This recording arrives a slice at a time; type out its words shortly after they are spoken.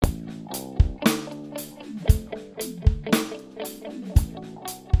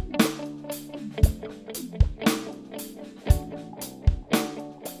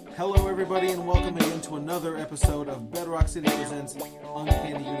everybody, and welcome again to another episode of Bedrock City Presents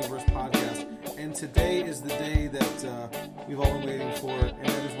Uncanny Universe Podcast. And today is the day that we've all been waiting for, and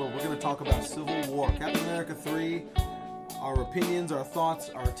that is where we're going to talk about Civil War, Captain America 3, our opinions, our thoughts,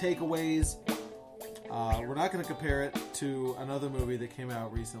 our takeaways. We're not going to compare it to another movie that came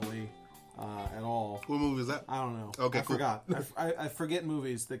out recently at all. What movie is that? I don't know. Okay, I cool. forgot. I forget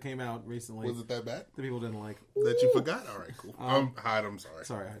movies that came out recently. Was it that bad? That people didn't like. That you forgot? All right, cool. I'm sorry.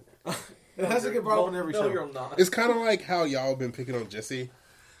 Sorry. It has to get brought up on every show. No, you're not. It's kind of like how y'all been picking on Jesse,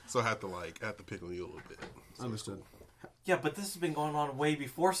 so I have to pick on you a little bit. So Understood. Yeah, but this has been going on way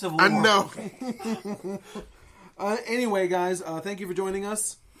before Civil War. I know. Anyway, guys, thank you for joining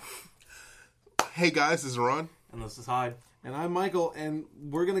us. Hey guys, this is Ron. And this is Hyde. And I'm Michael, and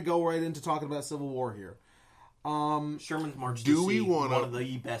we're going to go right into talking about Civil War here. Sherman's March Do to we Sea, wanna- one of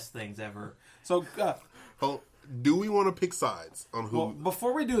the best things ever. So, Do we want to pick sides on who? well,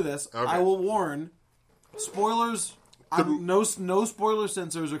 before we do this, Okay. I will warn, spoilers, no spoiler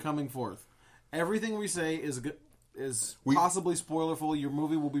censors are coming forth. Everything we say is possibly spoilerful. Your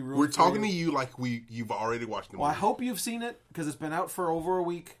movie will be ruined. We're for talking to you like you've already watched the movie. Well, I hope you've seen it, because it's been out for over a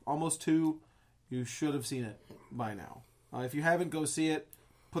week, almost 2. You should have seen it by now. If you haven't, go see it.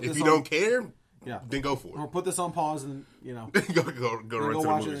 If you don't care, yeah, then go for or it. put this on pause and go right go to the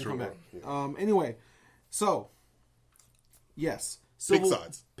watch movie. it and come back. Yeah. Anyway, so yes, Pick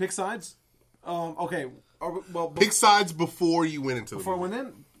sides. Pick sides. Okay. Pick sides before you went into Before I the movie. went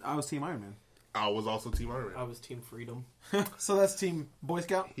in, I was Team Iron Man. I was also Team Iron Man. I was Team Freedom. So that's Team Boy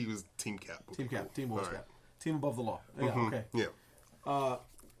Scout, He was Team Cap. Team Cap, Team Boy All Scout, right. Team above the law. Yeah, okay. Yeah.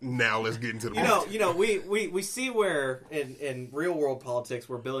 Now let's get into the You know, we see where in real world politics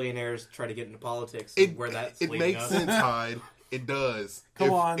where billionaires try to get into politics and where that's it leading makes us. sense, Hyde. It does. Come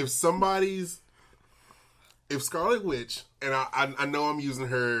on. If Scarlet Witch, and I know I'm using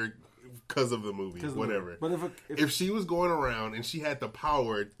her because of the movie, whatever. But if she was going around and she had the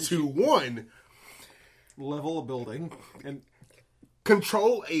power to one level a building and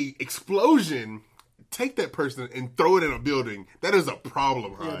control a explosion, take that person and throw it in a building, that is a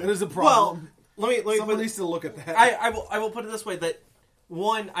problem, Hyde. that is a Well, problem. let me Someone put, needs to look at that. I will put it this way, that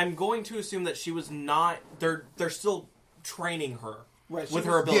one, I'm going to assume that she was not, they're still training her. Right, she with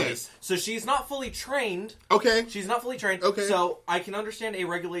was- her abilities. Yes. So she's not fully trained. Okay. She's not fully trained. Okay. So I can understand a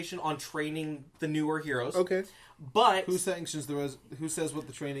regulation on training the newer heroes. Okay. But Who sanctions who says what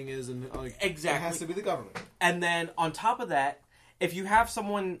the training is, and Exactly. it has to be the government. And then on top of that, if you have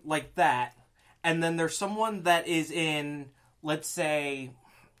someone like that, and then there's someone that is in, let's say,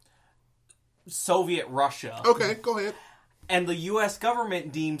 Soviet Russia, Okay, go ahead. and the U.S.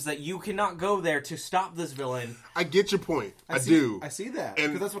 government deems that you cannot go there to stop this villain. I get your point. I see, do. I see that,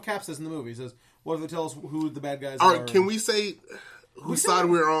 And- because that's what Cap says in the movie. He says, "What if they tell us who the bad guys All are?" right, can we say whose side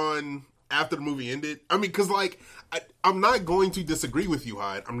we're on after the movie ended? I mean, because I'm not going to disagree with you,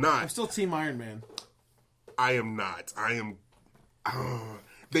 Hyde. I'm not. I'm still Team Iron Man. I am not. I am.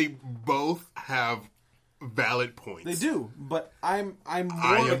 They both have valid points. They do, but I'm I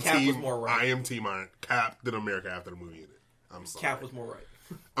more. am Cap was team. more right. I am Team Iron Captain America after the movie ended. I'm sorry. Cap was more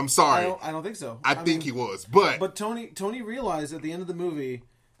right. I'm sorry. I don't think so. I think he was, but But Tony realized at the end of the movie,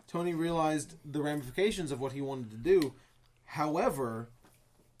 Tony realized the ramifications of what he wanted to do. However,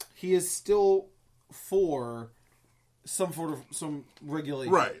 he is still for some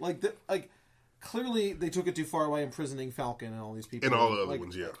regulation, Right. Like clearly they took it too far by imprisoning Falcon and all these people and all the other like,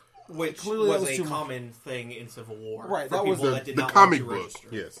 ones, yeah. Which Clearly that was was a too much. common thing in Civil War. Right, For that was people the- that did The not comic want to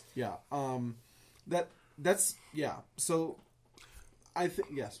book, register. yes. Yeah. That's yeah. So I think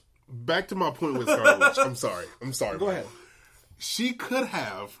yes. Back to my point with Scarlet Witch. I'm sorry. Go Mike. ahead. She could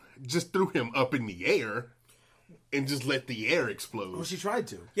have just threw him up in the air and just let the air explode. Well, she tried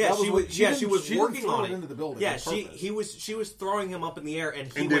to. Yeah, That she what- was. didn't- She was didn't working throw on it into the building. Yeah, on purpose. she was throwing him up in the air,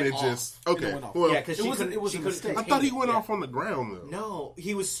 and he and then went it off. just And okay. it went off. Well, Yeah, because It she was a- couldn't. it was she a couldn't mistake. I thought he contain went it. off on the ground though. No,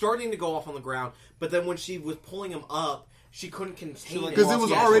 he was starting to go off on the ground, but then when she was pulling him up, she couldn't contain like, it. Because it was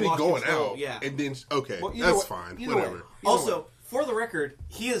Yeah, she already lost going control, out. Yeah. And then okay, Well, either that's way- fine. either Whatever. way. Also, for the record,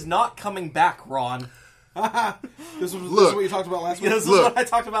 he is not coming back, Ron. This is Look. what you talked about last week. This is Look. what I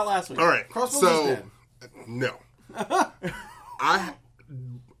talked about last week. All right. Crossbones so is dead. no.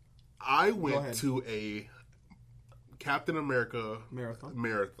 I went ahead. to a Captain America Marathon.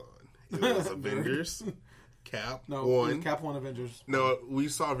 It was Avengers, Cap No, one. it was Cap 1 Avengers. No, we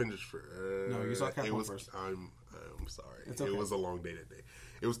saw Avengers first. No, you saw Cap it 1 was, first. I'm sorry. It's okay. It was a long day that day.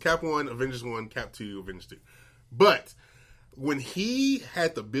 It was Cap 1, Avengers 1, Cap 2, Avengers 2. But when he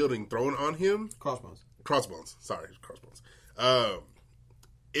had the building thrown on him, Crossbones. crossbones.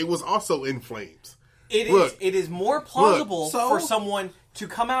 It was also in flames. It Look. is more plausible Look, so- for someone to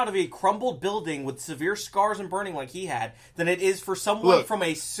come out of a crumbled building with severe scars and burning like he had than it is for someone from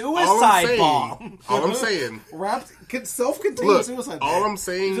a suicide bomb. All I'm saying, self-contained suicide bomb. All I'm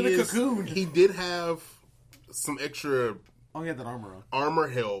saying He's in a is cocoon. he did have some extra Oh, he had that armor on. armor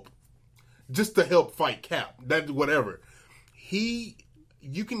help just to help fight Cap. That whatever.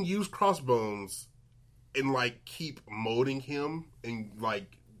 You can use Crossbones and like keep molding him and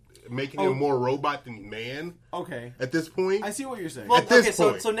like making him more robot than man. Okay. At this point, I see what you're saying. Well, At this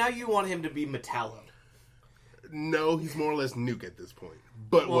okay, point. so now you want him to be Metallo. no, he's more or less Nuke at this point.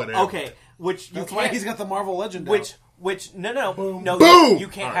 But Well, whatever. okay, which you That's why can't. he's got the Marvel Legend out. Which no, Boom. you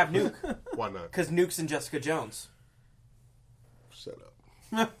can't have Nuke Why not? because Nuke's in Jessica Jones. Shut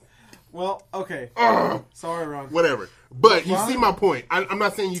up. Well, okay. Sorry, Ron. Whatever. But you Ron- see my point. I'm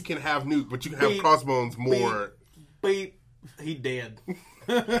not saying you can have Nuke, but you can have Beep. Crossbones more. Beep. He dead.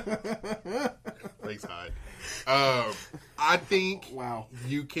 Thanks, Hyde. I think Wow.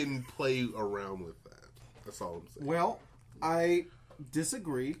 you can play around with that. That's all I'm saying. Well, I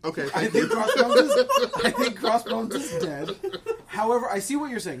disagree. Okay, I thank think, you. I think Crossbones is dead. However, I see what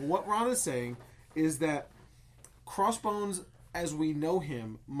you're saying. What Ron is saying is that Crossbones, as we know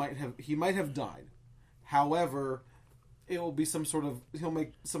him, might have died. However, it will be some sort of he'll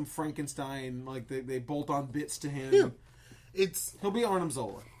make some Frankenstein, like they bolt on bits to him. Yeah. It's He'll be Arnim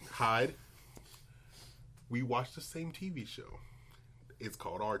Zola. Hyde. We watched the same TV show. It's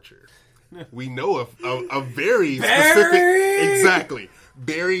called Archer. We know a very specific. Exactly.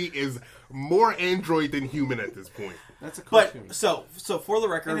 Barry is more android than human at this point. That's a cartoon. But so for the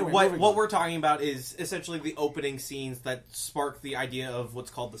record, Anyway, what moving on. we're talking about is essentially the opening scenes that spark the idea of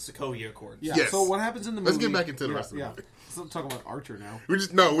what's called the Sokovia Accords. Yeah. Yes. So what happens in the movie? Let's get back into the rest of the movie. So talking about Archer now. We're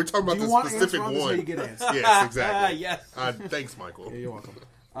talking about Do you the want specific answer on this or one. you get ants? Yes, exactly. Yes. Thanks, Michael. Yeah, you're welcome.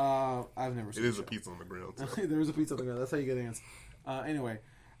 I've never seen It is the a pizza on the ground. So. show. There is a pizza on the ground. That's how you get ants. Anyway,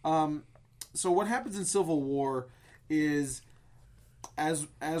 so what happens in Civil War is, as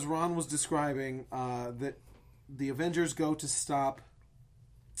Ron was describing, that the Avengers go to stop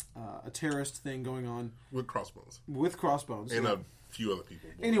a terrorist thing going on With Crossbones. with Crossbones. And Yeah. a few other people.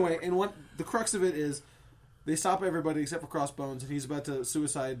 Anyway, and what the crux of it is, they stop everybody except for Crossbones, and he's about to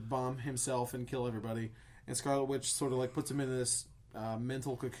suicide bomb himself and kill everybody. And Scarlet Witch sort of like puts him in this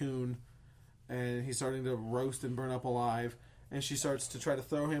mental cocoon, and he's starting to roast and burn up alive. And she starts to try to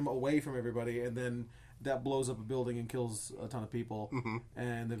throw him away from everybody, and then that blows up a building and kills a ton of people. Mm-hmm.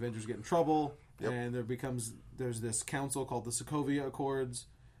 And the Avengers get in trouble, and there's this council called the Sokovia Accords.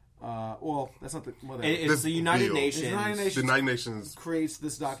 Well, that's not the whatever. It's This the United deal. Nations. The United The Nations United Nations. creates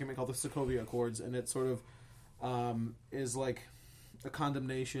this document called the Sokovia Accords, and it sort of is like a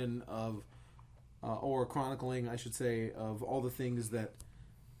condemnation of, or a chronicling, I should say, of all the things that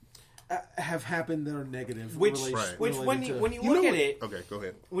have happened that are negative. Which Right. when you You look know at what? it, Okay, go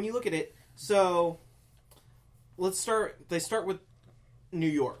ahead. when you look at it, so let's start. They start with New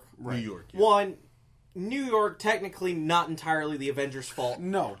York. New York. yeah. One, New York technically not entirely the Avengers' fault.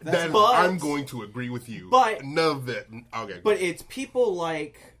 No, that's That, But- I'm going to agree with you. but- none of that. Okay, But it's people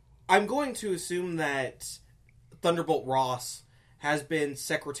like I'm going to assume that Thunderbolt Ross has been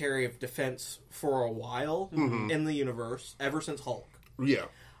Secretary of Defense for a while in the universe, ever since Hulk. yeah.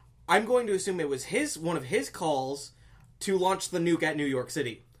 I'm going to assume it was one of his calls to launch the nuke at New York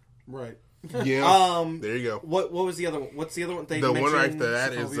City. right. Yeah. There you go. What was the other one? What's the other one? They The one right mentioned after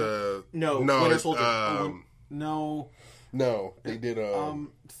that is Sokovia? No, no, Winter it's, Soldier. No, no, they did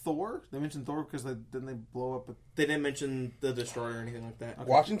Thor. They mentioned Thor because then they blow up. They didn't mention the Destroyer or anything like that.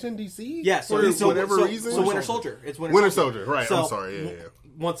 Washington D.C. Yeah, so, for so whatever so, reason. So Winter Soldier. It's Winter Soldier. Right. So, I'm sorry. Yeah.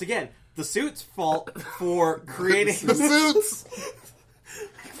 Once again, the suit's fault for creating The suits.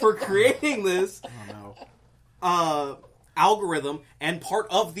 for creating this Oh no. algorithm and part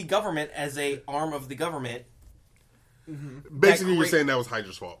of the government as a arm of the government. Basically, you're great- saying that was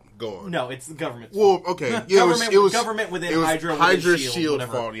Hydra's fault. Go on. No, it's the government's Well, okay. Yeah, Government within it was Hydra within Hydra's S.H.I.E.L.D., shield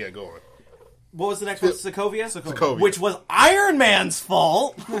whatever. fault. Yeah, go on. What was the next one? Sokovia? Sokovia. Which was Iron Man's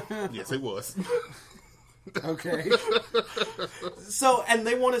fault. Yes, it was. Okay. So, and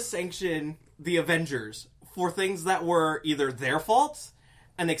they want to sanction the Avengers for things that were either their fault,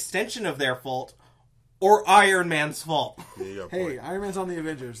 an extension of their fault, or Iron Man's fault. Yeah, you got a Hey, point. Iron Man's on the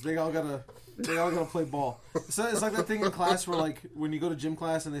Avengers. They all gotta play ball. So it's like that thing in class where, like, when you go to gym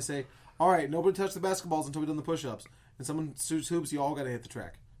class and they say, "All right, nobody touch the basketballs until we've done the push-ups," and someone shoots hoops, you all gotta hit the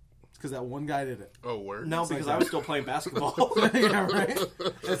track. It's because that one guy did it. Oh, word. No, because I was still playing basketball. Yeah, right.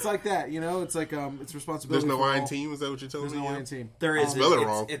 It's like that, you know. It's like it's responsibility. There's no for I in all. team. Is that what you're telling There's me? no I Yeah? in team. There is. Spell it it's,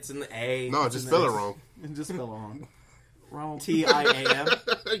 wrong. It's an A. No, just spell it wrong. Just spell it wrong. Ronald. TIAM.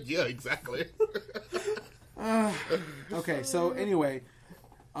 Yeah, exactly. Okay, so anyway,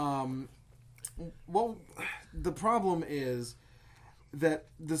 Well, the problem is that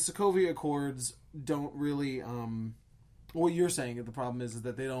the Sokovia Accords don't really. What you're saying, the problem is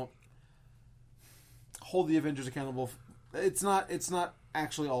that they don't hold the Avengers accountable. It's not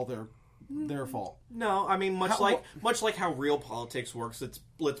actually all their fault. No, I mean much like how real politics works.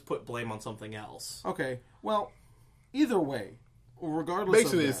 Let's put blame on something else. Okay, well, either way, regardless.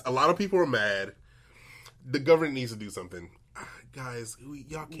 Basically, of that, a lot of people are mad. The government needs to do something. Guys,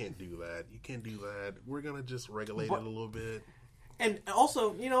 y'all can't do that. You can't do that. We're gonna just regulate it a little bit. And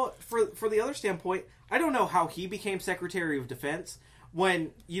also, for the other standpoint, I don't know how he became Secretary of Defense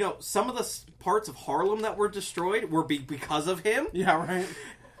when, some of the parts of Harlem that were destroyed were because of him. Yeah, right.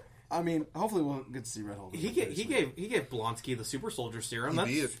 I mean, hopefully we'll get to see Red Hulk. He gave Blonsky the super soldier serum.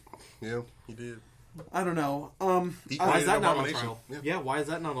 He did. Yeah, he did. I don't know. Why is that not on trial? Yeah, why is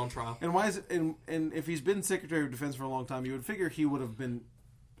that not on trial? And why is it? And if he's been Secretary of Defense for a long time, you would figure he would have been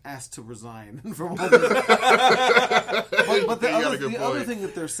asked to resign from all this. but the other thing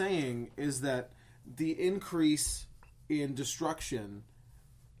that they're saying is that the increase in destruction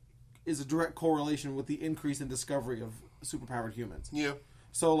is a direct correlation with the increase in discovery of superpowered humans. Yeah.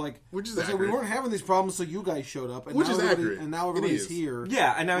 So, which is we weren't having these problems, so you guys showed up, and which is accurate. And now everybody's here.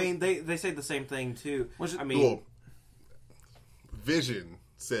 Yeah, and I mean they say the same thing too. Vision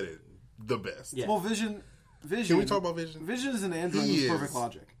said it the best. Yeah. Well, Vision. Can we talk about Vision? Vision is an android with perfect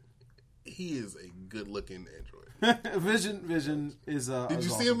logic. He is a good-looking android. Vision is. Did you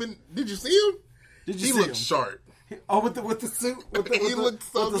see awesome. him? Did you see him? He looked sharp. With the suit, with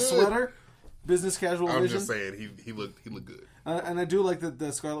the sweater, business casual. I'm Vision. just saying he looked good. And I do like that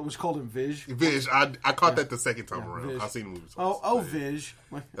the Scarlet Witch called him Viz. Viz, I caught that the second time around. Viz. I've seen the movie twice. Viz.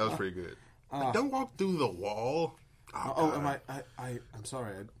 That was pretty good. Don't walk through the wall. I'm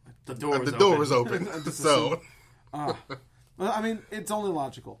sorry. The door was open. So, well, I mean, it's only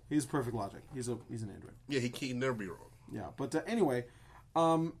logical. He's perfect logic. He's an android. Yeah, he can't never be wrong. Yeah, but anyway,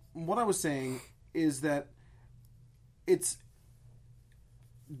 what I was saying is that it's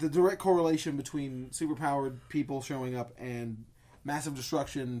the direct correlation between superpowered people showing up and massive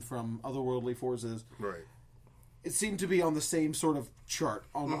destruction from otherworldly forces. Right. It seemed to be on the same sort of chart,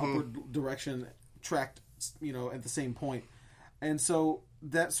 on the upward direction, tracked, at the same point. And so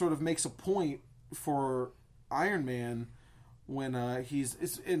that sort of makes a point for Iron Man when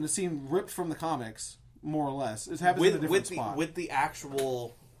it's in a scene ripped from the comics, more or less. It happens in a different spot. With the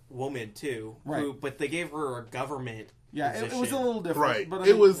actual woman, too. Right. But they gave her a government it was a little different. Right. But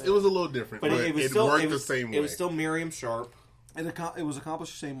it was a little different. But it worked the same way. It was still Miriam Sharp. And it was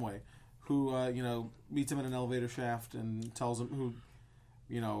accomplished the same way. Who, meets him in an elevator shaft and tells him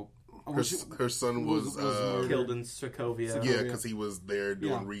her son was killed in Sokovia. Yeah, because he was there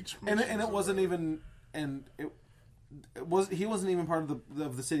doing reach missions. And it wasn't even... And he wasn't even part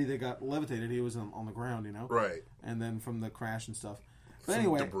of the city that got levitated. He was on the ground, Right. And then from the crash and stuff. But some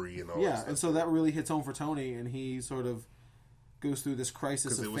anyway, debris and all that yeah, stuff. And so that really hits home for Tony, and he sort of goes through this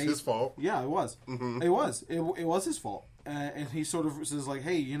crisis of it was faith. his fault. Yeah, it was. Mm-hmm. It was. It was his fault, and he sort of says like,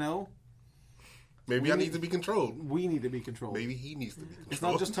 "Hey, maybe I need to be controlled. We need to be controlled. Maybe he needs to be controlled. It's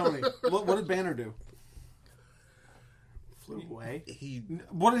not just Tony. What did Banner do? Flew away.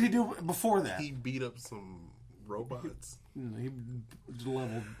 What did he do before that? He beat up some robots. He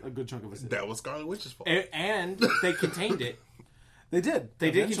leveled a good chunk of his. That was Scarlet Witch's fault. And they contained it. They did.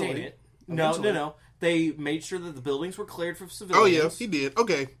 They did contain it. No. They made sure that the buildings were cleared for civilians. Oh, yeah, he did.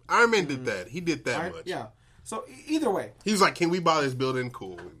 Okay. Iron Man did that. He did that much. Yeah. So, either way. He was like, can we buy this building?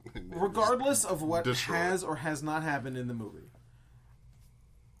 Cool. Regardless of what has or has not happened in the movie,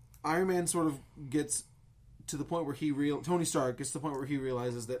 Iron Man sort of gets to the point where Tony Stark gets to the point where he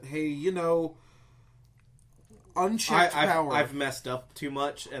realizes that, hey, unchecked power. I've messed up too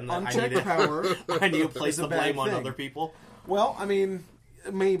much, and unchecked power. I need to place the blame on other people. Well, I mean,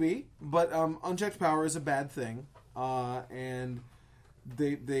 maybe, but unchecked power is a bad thing, and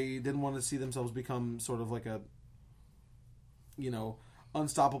they didn't want to see themselves become sort of like a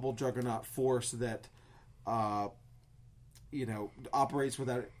unstoppable juggernaut force that operates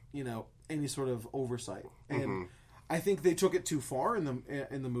without any sort of oversight. And I think they took it too far in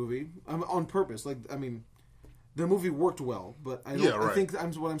the movie on purpose. Like, I mean, the movie worked well, but I think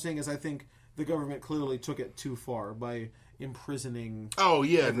what I'm saying is I think the government clearly took it too far by imprisoning. Oh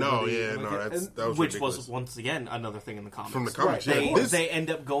yeah, everybody. That was which ridiculous. was once again another thing in the comics. From the comics, they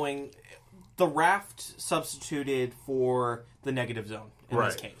end up going. The raft substituted for the negative zone in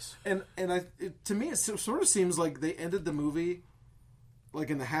this case, and to me it sort of seems like they ended the movie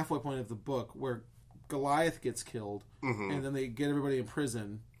like in the halfway point of the book where Goliath gets killed, and then they get everybody in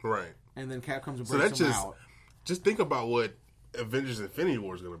prison, right? And then Cap comes and breaks them out. Just think about what Avengers Infinity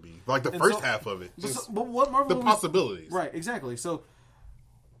War is going to be. Like the first half of it. But what Marvel the possibilities. Right, exactly. So,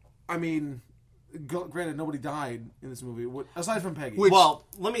 I mean, granted, nobody died in this movie, aside from Peggy. Well,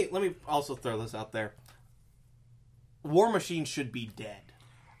 let me also throw this out there. War Machine should be dead.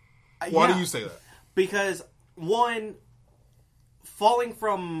 Why do you say that? Because, one, falling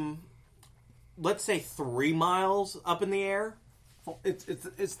from, let's say, 3 miles up in the air.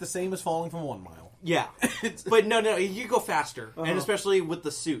 It's the same as falling from 1 mile. Yeah. But no, you go faster. And especially with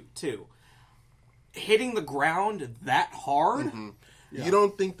the suit, too. Hitting the ground that hard? Mm-hmm. Yeah. You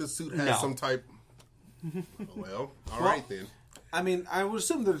don't think the suit has some type... Well, all right then. I mean, I would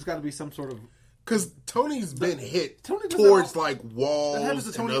assume that there's got to be some sort of... Because Tony's been hit towards like walls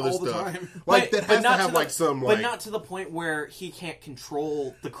and other stuff. Like that has to have like some like, but not to the point where he can't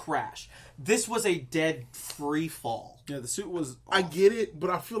control the crash. This was a dead free fall. Yeah, the suit was. I get it,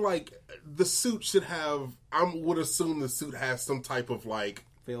 but I feel like the suit should have. I would assume the suit has some type of like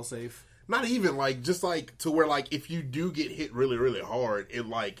fail safe. Not even like just like to where like if you do get hit really really hard, it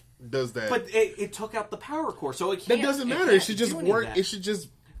like does that. But it took out the power core, so it can't. That doesn't matter. It should just work. It should just.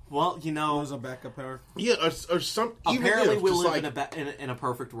 Well, you know, there's a backup power. Yeah, or some. Apparently, we live in a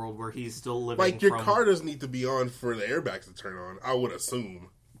perfect world where he's still living. Like your car doesn't need to be on for the airbags to turn on. I would assume.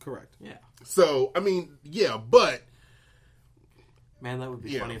 Correct. Yeah. So I mean, yeah, but man, that would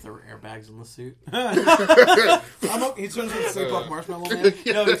be funny if there were airbags in the suit. He turns into St. Buck Marshmallow Man.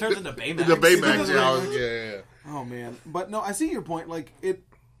 No, he turns into Baymax. The Baymax, yeah. Oh man, but no, I see your point. Like it.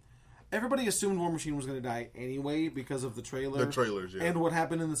 Everybody assumed War Machine was going to die anyway because of the trailer. The trailers, yeah. And what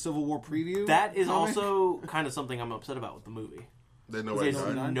happened in the Civil War preview. That is also kind of something I'm upset about with the movie. That nobody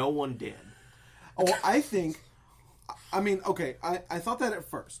died? No one did. Oh, I think... I mean, okay, I thought that at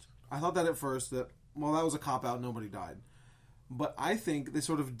first. That, well, that was a cop-out, nobody died. But I think they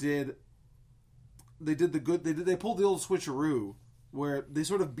sort of did... They pulled the old switcheroo where they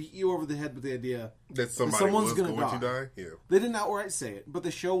sort of beat you over the head with the idea that someone's going to die. Yeah. They didn't outright say it, but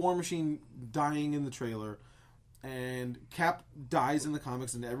they show War Machine dying in the trailer, and Cap dies in the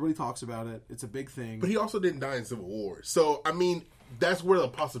comics, and everybody talks about it. It's a big thing. But he also didn't die in Civil War. So, I mean, that's where the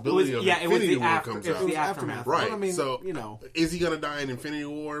possibility of Infinity War comes out. It was the aftermath. Right. But, I mean, so, you know. Is he going to die in Infinity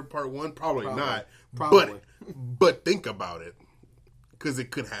War Part 1? Probably not. Probably. But think about it, because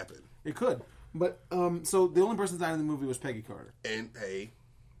it could happen. It could. But, so the only person that died in the movie was Peggy Carter. And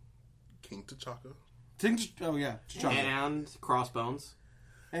King T'Chaka. T'Chaka. And Crossbones.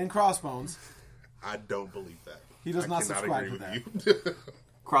 And Crossbones. I don't believe that. He does not subscribe to that.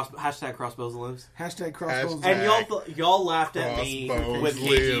 Hashtag Crossbones lives. Hashtag Crossbones lives. And y'all laughed at me with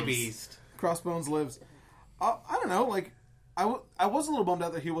KG Beast. Crossbones lives. I don't know, like, I was a little bummed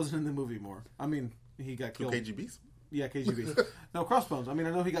out that he wasn't in the movie more. I mean, he got killed. KG Beast? Yeah, KG Beast. No, Crossbones. I mean,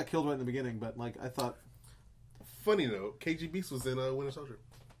 I know he got killed right in the beginning, but, like, I thought... Funny note, KG Beast was in Winter Soldier.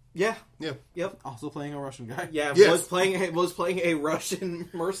 Yeah. Yeah. Yep. Also playing a Russian guy. Yeah, yes. was playing a Russian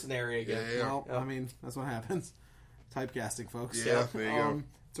mercenary again. Yeah. Well, I mean, that's what happens. Typecasting, folks. Yeah, there you go.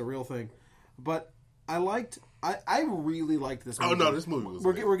 It's a real thing. But I really liked this movie. Oh, no, this movie was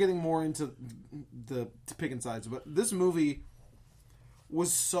good. We're getting more into the picking sides, but this movie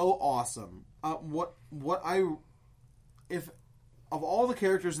was so awesome. If of all the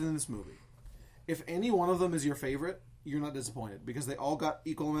characters in this movie, if any one of them is your favorite, you're not disappointed because they all got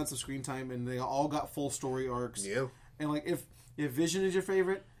equal amounts of screen time and they all got full story arcs. Yeah. And like if Vision is your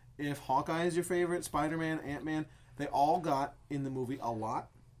favorite, if Hawkeye is your favorite, Spider-Man, Ant-Man, they all got in the movie a lot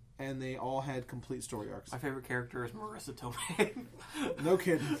and they all had complete story arcs. My favorite character is Marissa Tomei. No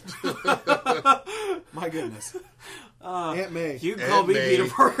kidding. My goodness. Aunt May. You can call me Peter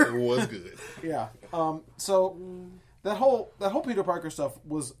Parker. It was good. Yeah. So that whole Peter Parker stuff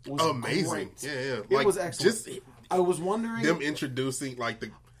was amazing. Great. Yeah. It was excellent. I was wondering them introducing like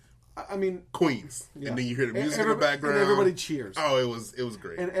the Queens, yeah. and then you hear the music in the background, and everybody cheers. Oh, it was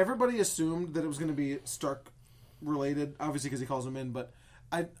great. And everybody assumed that it was going to be Stark related, obviously because he calls him in. But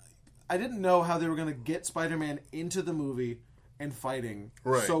I didn't know how they were going to get Spider-Man into the movie and fighting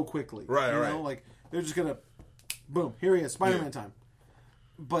so quickly. Right. You know, like they're just going to boom, here he is, Spider-Man time.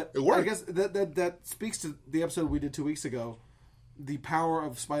 But it worked. I guess that speaks to the episode we did 2 weeks ago, the power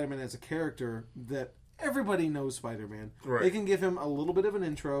of Spider-Man as a character that. Everybody knows Spider-Man. Right. They can give him a little bit of an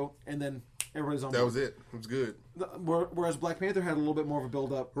intro, and then everybody's on board. That was it. It was good. Whereas Black Panther had a little bit more of a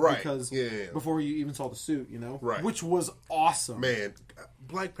build-up. Right. Because yeah. before you even saw the suit, you know? Right. Which was awesome. Man,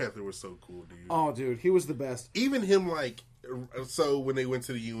 Black Panther was so cool, dude. Oh, dude. He was the best. Even him, like... So, when they went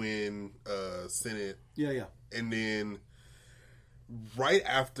to the UN Senate... Yeah. And then, right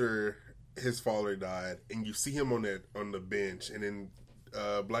after his father died, and you see him on the bench, and then...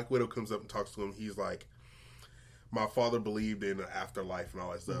 Black Widow comes up and talks to him. He's like, my father believed in an afterlife and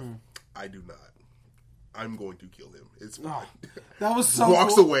all that stuff. I do not. I'm going to kill him. It's fine. Oh, that was so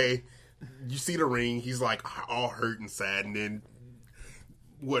Walks cool. away. You see the ring. He's like all hurt and sad. And then,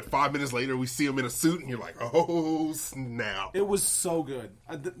 5 minutes later, we see him in a suit, and you're like, oh, snap. It was so good.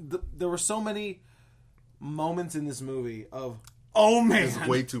 There were so many moments in this movie of, oh man. There's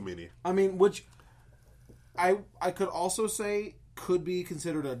way too many. I mean, which I could also say could be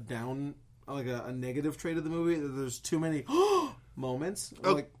considered a down, like a negative trait of the movie. That there's too many moments.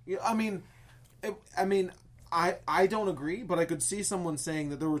 Oh. Like, I don't agree, but I could see someone saying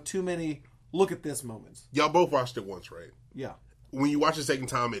that there were too many look at this moments. Y'all both watched it once, right? Yeah. When you watch it the second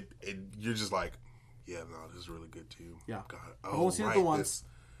time, you're just like, yeah, no, this is really good too. Yeah. God. I've only seen it the once.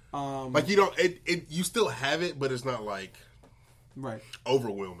 Like, you don't, you still have it, but it's not like Right.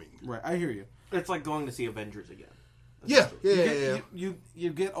 overwhelming. Right. I hear you. It's like going to see Avengers again. Yeah. You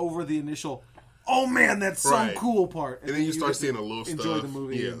get over the initial, oh man, that's so Right. cool part. And then you start get to seeing a little enjoy stuff. the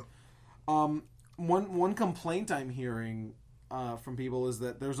movie. Yeah. And, one complaint I'm hearing from people is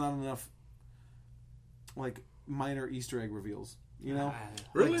that there's not enough like minor Easter egg reveals. You know,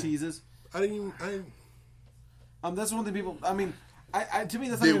 Really? like teases. I didn't even. That's one thing people. I mean, I to me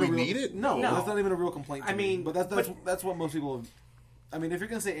that's not Did even we a real, need it? No, No. that's not even a real complaint. To I me. mean, but that's what most people. I mean, if you're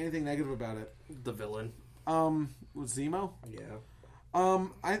gonna say anything negative about it, The villain. with Zemo. Yeah.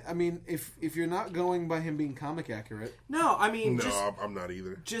 I mean, if you're not going by him being comic accurate, No, I mean, No, I'm not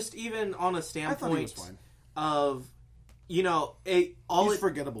either. just even on a I thought he was standpoint fine. of, He's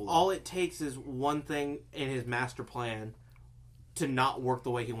forgettable, though. All it takes is one thing in his master plan to not work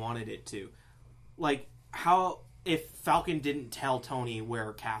the way he wanted it to. Like, if Falcon didn't tell Tony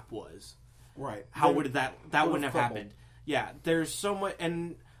where Cap was, Right. how would that wouldn't have crumbled. happened? Yeah, there's so much,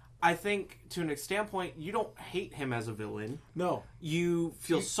 and I think to an standpoint, you don't hate him as a villain. No. You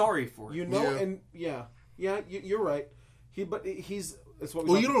feel sorry for him. You know, Yeah. and you're right. He's it's what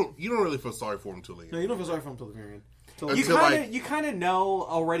we. Well, talked- you don't really feel sorry for him until the end. No, you don't feel sorry for him until the very end. You kind of know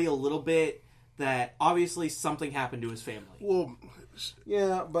already a little bit that obviously something happened to his family. Well,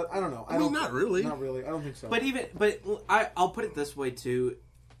 Yeah, but I don't know. I mean, not really. Not really. I don't think so. But I'll put it this way too.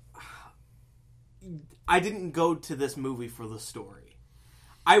 I didn't go to this movie for the story.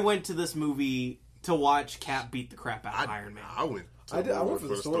 I went to this movie to watch Cap beat the crap out of Iron Man. I went. I went for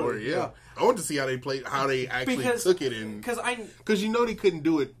the story, yeah. I want to see how they actually took it, and because they couldn't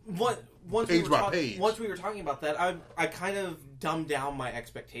do it. Page by page. Once we were talking about that, I kind of dumbed down my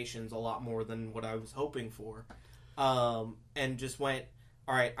expectations a lot more than what I was hoping for, and just went,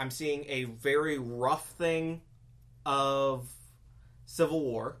 all right, I'm seeing a very rough thing of Civil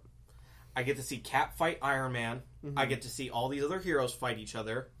War. I get to see Cap fight Iron Man. Mm-hmm. I get to see all these other heroes fight each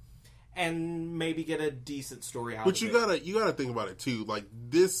other, and maybe get a decent story out of it. But you gotta think about it too. Like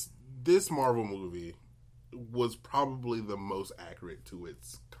this Marvel movie was probably the most accurate to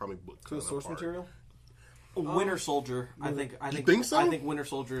its comic book to the source material. Winter Soldier, I think think so? I think Winter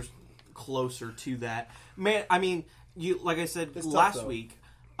Soldier's closer to that. Man, I mean, like I said It's last tough, though. week,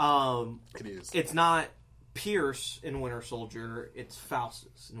 It is. it's not Pierce in Winter Soldier, it's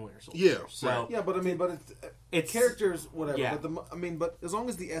Faustus in Winter Soldier. Yeah, so right. Yeah, but I mean, but it's characters, whatever. Yeah. But but as long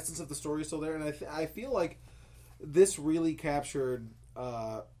as the essence of the story is still there, and I feel like this really captured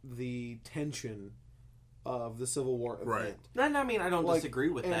the tension of the Civil War event. Right. And I mean, I don't Like, disagree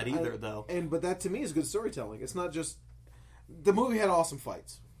with that either, though. But that to me is good storytelling. It's not just the movie had awesome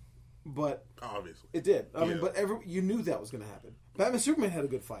fights, but Obviously. it did. I mean, Yeah. but you knew that was going to happen. Batman Superman had a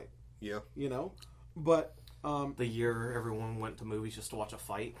good fight, Yeah. you know, but The year everyone went to movies just to watch a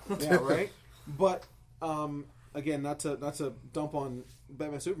fight. yeah, right. But again, not to dump on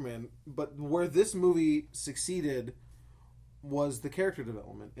Batman Superman, but where this movie succeeded was the character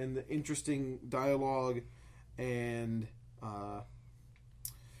development and the interesting dialogue, and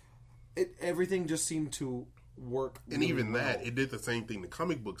everything just seemed to work. And really even well. that, it did the same thing the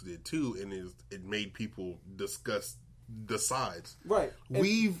comic books did too, and it made people discuss the sides. Right.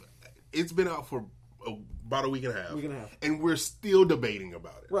 And- It's been out for about a week and a half. Week and a half. And we're still debating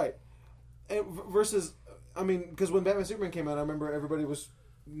about it. Right. And versus, I mean, because when Batman Superman came out, I remember everybody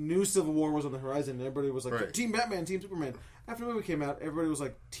knew Civil War was on the horizon, and everybody was like, Right. Team Batman, Team Superman. After the movie came out, everybody was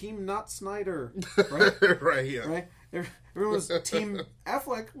like, Team Not Snyder. Right? Right, yeah. Right? Everyone was, Team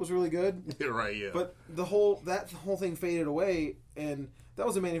Affleck was really good, Right, yeah. but that whole thing faded away, and that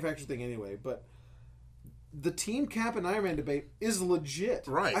was a manufactured thing anyway, but the Team Cap and Iron Man debate is legit.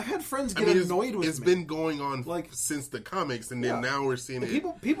 Right. I've had friends get annoyed with It's me. been going on Like- since the comics, and then Yeah. now we're seeing And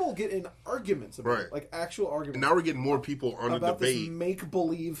it. people get in arguments about Right. it, like actual arguments. And now we're getting more people on the about this debate.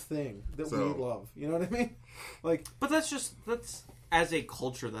 make-believe thing that So- we love. You know what I mean? Like, But that's as a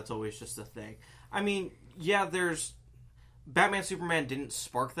culture, that's always just a thing. I mean, yeah, there's Batman Superman didn't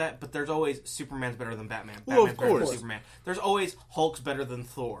spark that, but there's always Superman's better than Batman. Well, Batman's of better course. than Superman. There's always Hulk's better than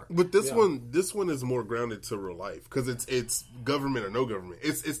Thor. But this one is more grounded to real life because it's government or no government.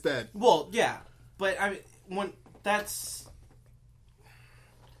 It's that. Well, yeah, but I mean, that's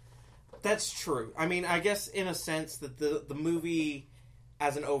true. I mean, I guess in a sense that the movie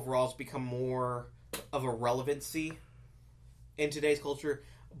as an overall has become more of a relevancy in today's culture.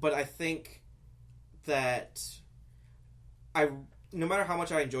 But I think that no matter how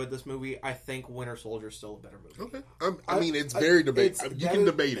much I enjoyed this movie, I think Winter Soldier is still a better movie. Okay, I mean it's very debatable. You can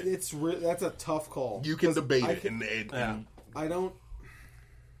debate it. That's a tough call. You can debate it, and I don't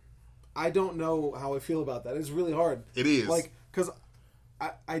know how I feel about that. It's really hard. It is because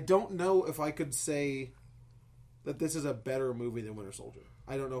I don't know if I could say that this is a better movie than Winter Soldier.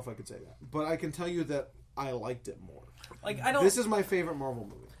 I don't know if I could say that, but I can tell you that I liked it more. Like I don't. This is my favorite Marvel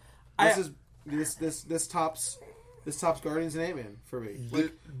movie. This tops Guardians and Ant-Man for me.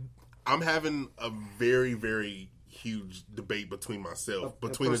 I'm having a very, very huge debate between myself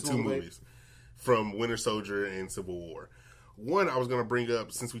between the two movies, from Winter Soldier and Civil War. One, I was going to bring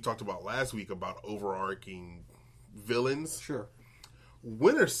up, since we talked about last week about overarching villains. Sure.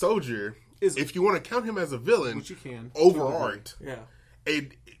 Winter Soldier, if you want to count him as a villain, which you can, overarched. Yeah.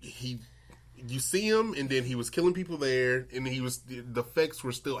 You see him, and then he was killing people there, and the effects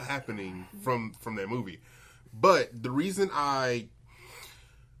were still happening from that movie. But the reason I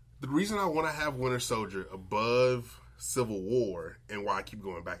want to have Winter Soldier above Civil War, and why I keep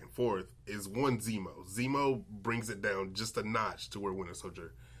going back and forth, is one, Zemo. Zemo brings it down just a notch to where Winter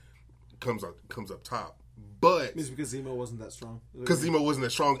Soldier comes up top. But it's because Zemo wasn't that strong. Because Zemo wasn't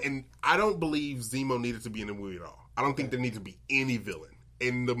that strong, and I don't believe Zemo needed to be in the movie at all. I don't think there needed to be any villain,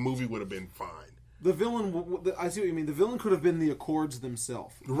 and the movie would have been fine. The villain, I see what you mean. The villain could have been the Accords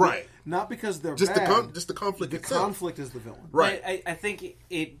themselves, right? Not because they're just bad. The conflict. The itself. conflict is the villain, right? I think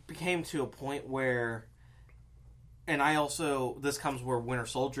it became to a point where, and this comes where Winter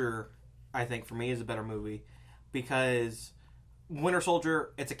Soldier, I think for me, is a better movie because Winter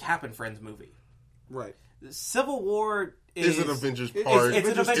Soldier, it's a Cap and Friends movie, right? Civil War is an Avengers part. It's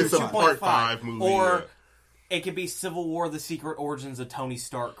an Avengers 2.5 part 5 movie, or it could be Civil War: The Secret Origins of Tony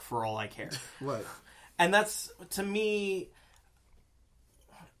Stark, for all I care. Right. And that's, to me,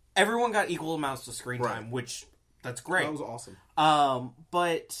 everyone got equal amounts of screen time, which that's great. That was awesome.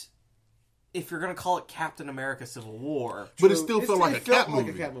 But if you're going to call it Captain America: Civil War, but it still felt like a Cap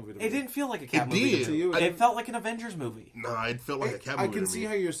movie. It didn't feel like a Cap movie to you. It felt like an Avengers movie. Nah, it felt like a Cap movie. I can see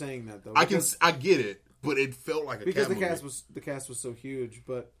how you're saying that though. I get it. But it felt like a because Cap the cast was so huge.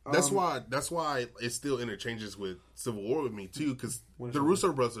 But that's why it still interchanges with Civil War with me too. Because the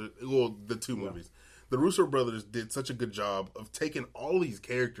Russo brothers, the two movies, the Russo brothers did such a good job of taking all these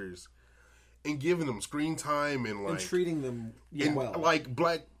characters and giving them screen time and treating them well.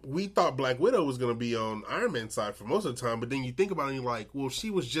 We thought Black Widow was going to be on Iron Man's side for most of the time, but then you think about it and you're like, well, she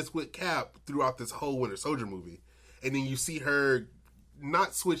was just with Cap throughout this whole Winter Soldier movie, and then you see her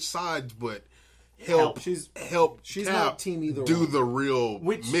not switch sides, but help. She's Cap not team either. Do the real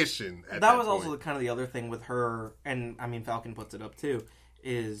mission. That was also kind of the other thing with her, and I mean Falcon puts it up too,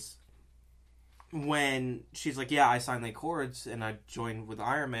 is when she's like, "Yeah, I signed the Accords and I joined with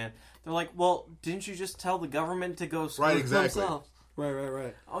Iron Man." They're like, "Well, didn't you just tell the government to go screw themselves?"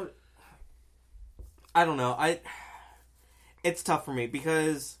 Right. I don't know. It's tough for me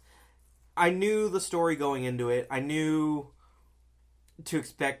because I knew the story going into it. I knew to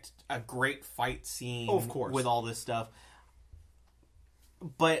expect a great fight scene, of course, with all this stuff.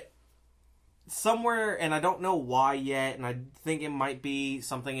 But somewhere, and I don't know why yet, and I think it might be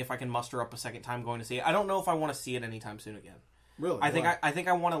something if I can muster up a second time going to see it. I don't know if I want to see it anytime soon again. Really? I think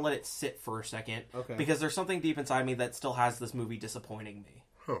I want to let it sit for a second. Okay. Because there's something deep inside me that still has this movie disappointing me.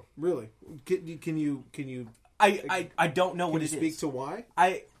 Huh. Really? Can you? I don't know what it is. Can you speak to why?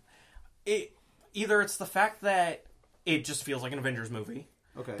 Either it's the fact that it just feels like an Avengers movie.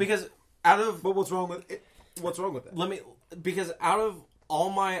 Okay. Because but what's wrong with it? What's wrong with that? Because out of all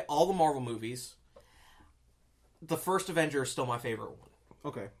the Marvel movies, the first Avenger is still my favorite one.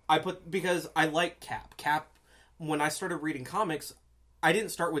 Okay. Because I like Cap. Cap, when I started reading comics, I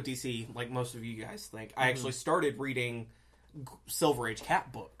didn't start with DC like most of you guys think. I actually started reading Silver Age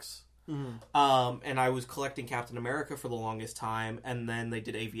Cap books. Mm-hmm. And I was collecting Captain America for the longest time, and then they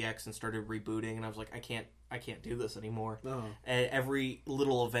did AVX and started rebooting, and I was like, I can't do this anymore. Oh. And every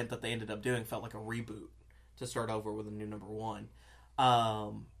little event that they ended up doing felt like a reboot to start over with a new number one.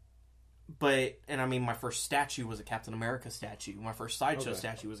 My first statue was a Captain America statue. My first sideshow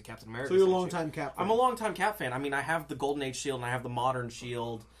statue was a Captain America statue. So you're a long-time Cap fan. I'm a long-time Cap fan. I mean, I have the Golden Age shield and I have the modern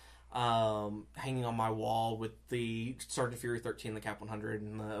shield. hanging on my wall with the Sergeant Fury 13, the Cap 100,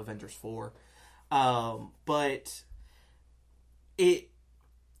 and the Avengers 4. But it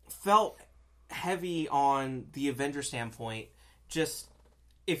felt heavy on the Avengers standpoint. Just,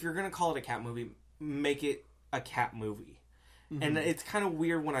 if you're going to call it a Cap movie, make it a Cap movie. Mm-hmm. And it's kind of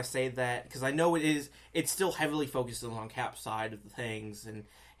weird when I say that, because I know it's still heavily focused on Cap's side of the things, and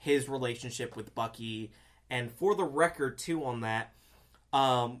his relationship with Bucky. And for the record, too, on that,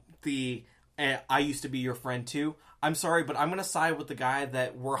 I used to be your friend, too. I'm sorry, but I'm going to side with the guy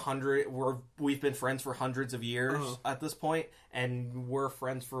that we've been friends for hundreds of years at this point, and we're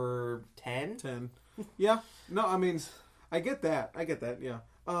friends for 10? 10. Yeah. No, I mean, I get that, yeah.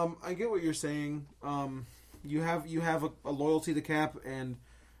 I get what you're saying. You have a loyalty to Cap, and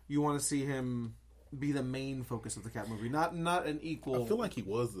you want to see him be the main focus of the Cap movie, not an equal. I feel like he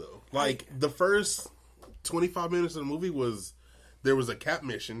was, though. Like, the first 25 minutes of the movie there was a Cap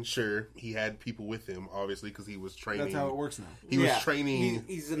mission. Sure, he had people with him, obviously, because he was training. That's how it works now. He was training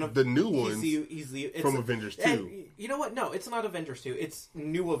the new ones from Avengers 2. You know what? No, it's not Avengers 2. It's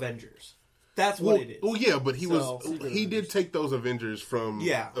New Avengers. That's what it is. Well, yeah, but he did take those Avengers from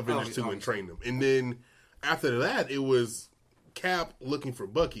Avengers 2 and train them. And then after that, it was Cap looking for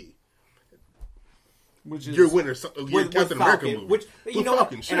Bucky. Which is your Captain America movie. Which, you know,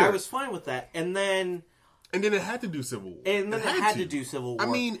 Falcon, sure. And I was fine with that. And then it had to do Civil War. And then it had to do Civil War. I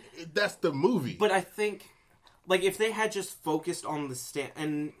mean, that's the movie. But I think, like, if they had just focused on the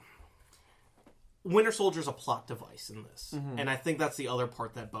and Winter Soldier's a plot device in this. Mm-hmm. And I think that's the other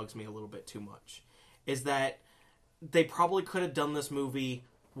part that bugs me a little bit too much. Is that they probably could have done this movie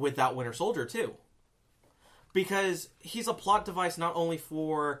without Winter Soldier, too. Because he's a plot device not only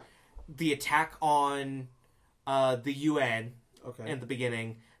for the attack on the UN in the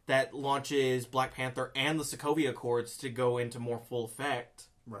beginning that launches Black Panther and the Sokovia Accords to go into more full effect.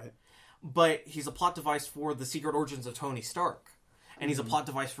 Right. But he's a plot device for the secret origins of Tony Stark. And he's a plot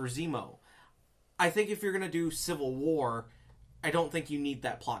device for Zemo. I think if you're going to do Civil War, I don't think you need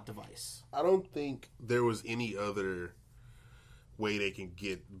that plot device. I don't think there was any other way they can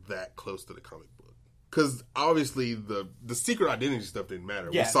get that close to the comic book. Because obviously the secret identity stuff didn't matter.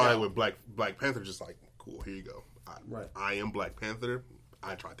 We saw it with Black Panther, just like, cool, here you go. I am Black Panther.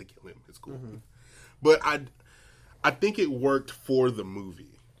 I tried to kill him. It's cool. Mm-hmm. But I think it worked for the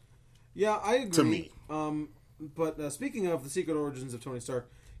movie. Yeah, I agree. To me. But speaking of the secret origins of Tony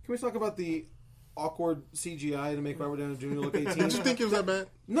Stark, can we talk about the awkward CGI to make Robert Downey Jr. look 18? Did you think it was that bad?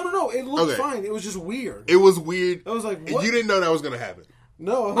 No. It looked fine. It was just weird. It was weird. I was like, what? You didn't know that was going to happen.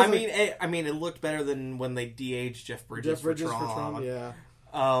 No. I mean, it looked better than when they de-aged Jeff Bridges for Tron. Yeah.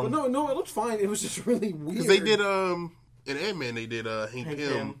 But no, it looked fine. It was just really weird. Because they did, in Ant-Man, they did Hank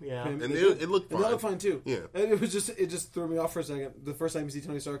Pym. Yeah. And it looked fine. And that looked fine, too. Yeah. And it just threw me off for a second. The first time you see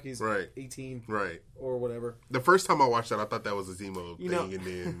Tony Stark, he's 18. Right. Or whatever. The first time I watched that, I thought that was a Zemo thing. And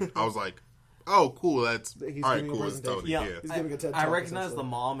then I was like, oh, cool. That's all right, cool. It's Tony. Yeah. He's giving a TED I talk, recognized the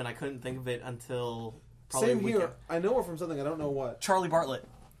mom, and I couldn't think of it until probably Same here. I know her from something. I don't know what. Charlie Bartlett.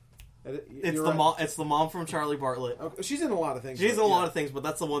 It's the mom. It's the mom from Charlie Bartlett. Okay. She's in a lot of things. She's in a lot of things, but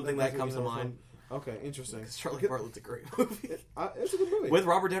that's the one thing that comes to mind. Okay, interesting. Charlie Bartlett's a great movie. It's a good movie with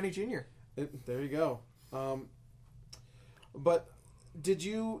Robert Downey Jr. There you go. But did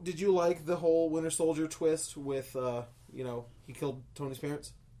you like the whole Winter Soldier twist with he killed Tony's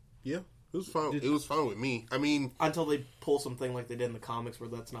parents? Yeah, it was fine. It was fine with me. I mean, until they pull something like they did in the comics where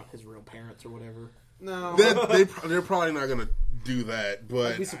that's not his real parents or whatever. No, they're probably not gonna do that.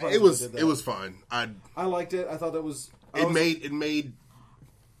 But it was fine. I liked it. I thought that was it made.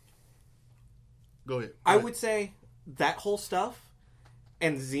 Go ahead. I would say that whole stuff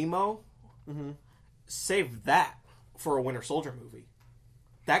and Zemo save that for a Winter Soldier movie.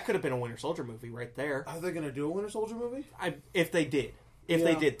 That could have been a Winter Soldier movie right there. Are they going to do a Winter Soldier movie? If they did.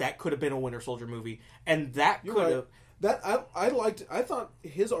 They did, that could have been a Winter Soldier movie. And that could have... That I liked. I thought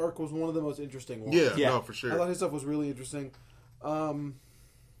his arc was one of the most interesting ones. Yeah, no, for sure. I thought his stuff was really interesting. I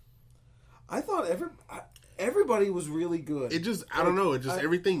thought everybody was really good. It just, I don't know. It just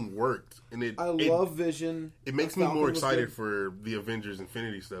everything worked, and I love Vision. It makes me more excited for the Avengers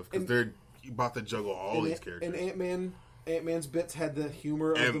Infinity stuff because they're about to juggle all these characters. And Ant-Man's bits had the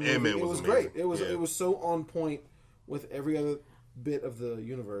humor of the movie. Ant-Man it was amazing. Great. It was so on point with every other bit of the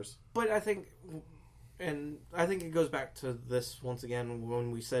universe. But I think it goes back to this once again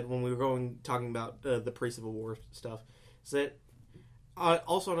when we were talking about the pre-Civil War stuff. Is that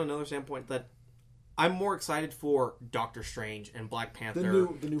also on another standpoint that I'm more excited for Doctor Strange and Black Panther,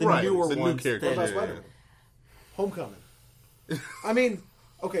 the newer ones, new characters. Homecoming. I mean,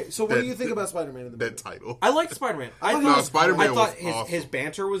 Okay, so what do you think about Spider-Man in the movie? That title. I liked Spider-Man. Spider-Man I thought was awesome. his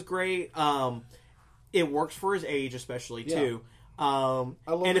banter was great. It works for his age, especially too. And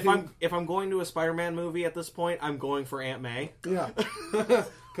if I'm going to a Spider-Man movie at this point, I'm going for Aunt May. Yeah,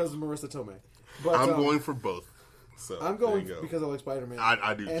 because Marissa Tomei. But I'm going for both. So I'm going because I like Spider-Man.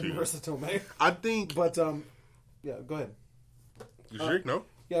 I do and too. Marissa Tomei. I think. But yeah, go ahead. You sure? No.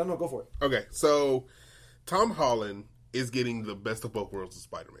 Yeah, no, go for it. Okay, so Tom Holland is getting the best of both worlds of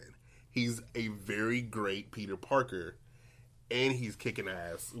Spider-Man. He's a very great Peter Parker, and he's kicking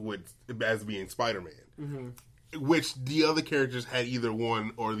ass as being Spider-Man. Mm-hmm. Which the other characters had either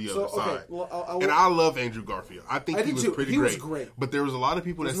one or the other side. Well, and I love Andrew Garfield. I think he was pretty great. He was great. But there was a lot of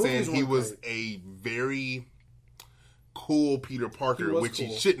people that saying he was a very cool Peter Parker, which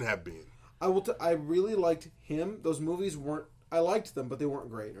he shouldn't have been. I really liked him. Those movies weren't. I liked them, but they weren't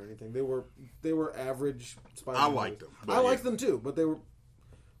great or anything. They were average Spider-Man. I liked them. I liked them too, but they were.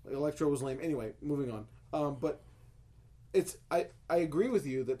 Electro was lame. Anyway, moving on. But it's I agree with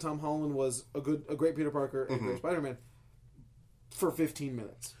you that Tom Holland was a great Peter Parker and a great Spider-Man for 15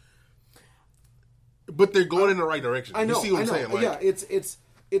 minutes. But they're going in the right direction. I know. You see what I'm saying? Yeah,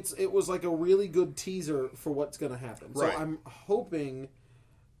 it was like a really good teaser for what's going to happen. So I'm hoping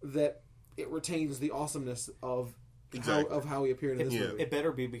that it retains the awesomeness of how he appeared in this movie. It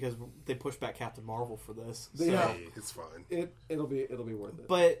better be, because they pushed back Captain Marvel for this. So. Yeah, it's fine. It'll be worth it.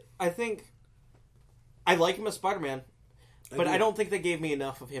 But I think I like him as Spider-Man, but I don't think they gave me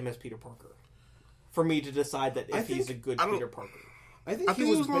enough of him as Peter Parker for me to decide that he's a good Peter Parker. I think he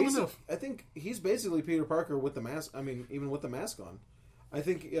was long enough. I think he's basically Peter Parker with the mask. I mean, even with the mask on. I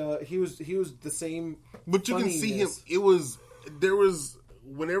think he was the same. But you can see him. There was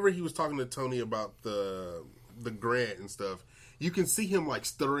whenever he was talking to Tony about the grant and stuff, you can see him like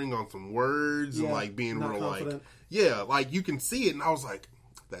stuttering on some words and like being real confident. Like you can see it, and I was like,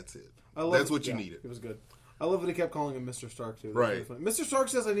 "That's it. That's what you needed." It was good. I love that he kept calling him Mr. Stark too. Right. Mr. Stark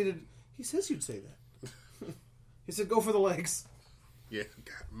says I needed. He says you'd say that. He said, "Go for the legs." Yeah,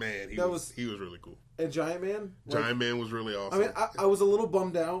 God, man, he was really cool. And Giant Man. Giant Man was really awesome. I mean, I was a little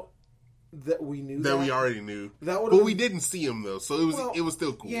bummed out that we knew that. We already knew. But we didn't see him though, so it was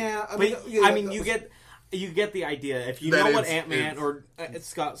still cool. Yeah, I mean, you get the idea. If you know what Ant-Man or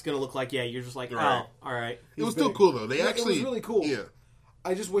Scott's going to look like, you're just like, oh, all right. It was still cool though. It was really cool. Yeah.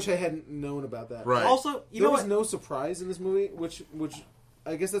 I just wish I hadn't known about that. Right. Also, there was no surprise in this movie, which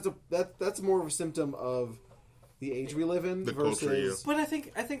I guess that's more of a symptom of the age we live in versus culture, yeah. But I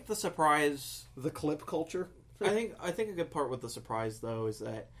think the surprise, the clip culture. I think a good part with the surprise though is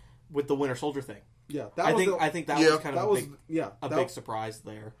that with the Winter Soldier thing. Yeah, I think that was kind of a big surprise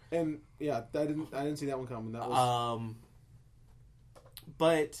there. And I didn't see that one coming. That was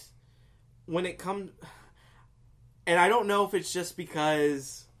but when it comes, and I don't know if it's just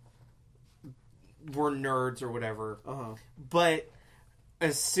because we're nerds or whatever, but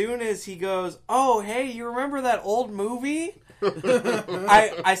as soon as he goes, "Oh, hey, you remember that old movie?"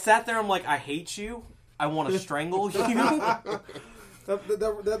 I sat there. I'm like, I hate you. I want to strangle you.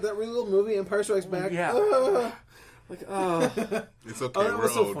 that really little movie, Empire Strikes Back. Yeah. It's okay. We're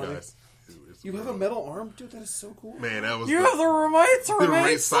so old funny. guys. You have a metal arm, dude. That is so cool. Man, that was. You have the remote to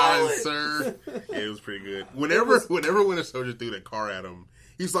remain silent, sir. Yeah, it was pretty good. Whenever Winter Soldier threw that car at him,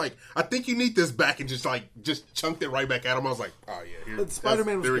 he's like, "I think you need this back," and just chunked it right back at him. I was like, "Oh yeah,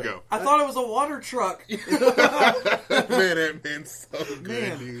 Spider-Man was there. great. We go." I thought it was a water truck. Man, that man's so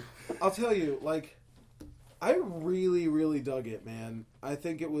good, dude. I'll tell you, I really, really dug it, man. I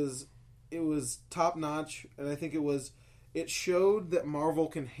think it was top notch, and I think it showed that Marvel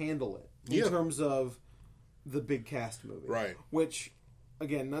can handle it in terms of the big cast movie, right? Which,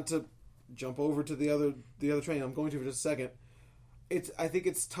 again, not to jump over to the other train, I'm going to for just a second. I think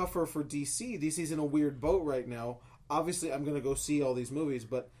it's tougher for DC. DC's in a weird boat right now. Obviously, I'm going to go see all these movies,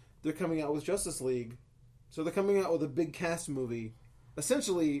 but they're coming out with Justice League, so they're coming out with a big cast movie,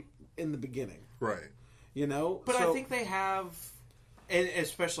 essentially in the beginning, right? You know, but I think they have, and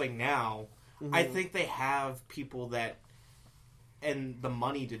especially now, I think they have people that, and the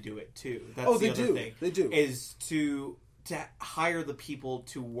money to do it too. That's the other thing. They do. Is to hire the people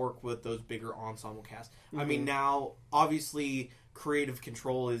to work with those bigger ensemble casts. I mean, now obviously creative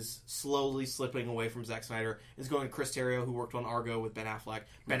control is slowly slipping away from Zack Snyder. It's going to Chris Terrio, who worked on Argo with Ben Affleck.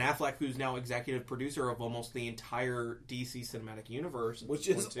 Ben Affleck, who's now executive producer of almost the entire DC cinematic universe, which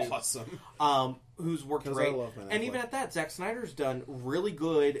is awesome. Who's worked great, and even at that, Zack Snyder's done really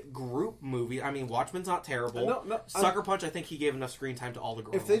good group movies. I mean, Watchmen's not terrible. Sucker Punch, I think he gave enough screen time to all the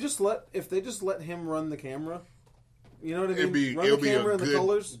girls. If they just let him run the camera, you know what I mean? It'll the camera and the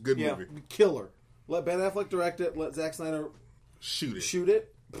colors. Good movie. Killer. Let Ben Affleck direct it. Let Zack Snyder shoot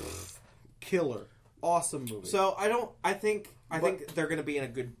it. killer, awesome movie. So I think they're going to be in a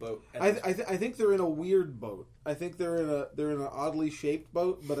good boat. I think they're in a weird boat. I think they're in an oddly shaped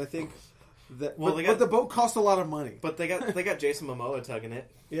boat, but I think that but the boat cost a lot of money. But they got Jason Momoa tugging it.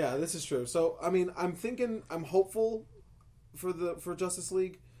 Yeah, this is true. So I mean, I'm hopeful for Justice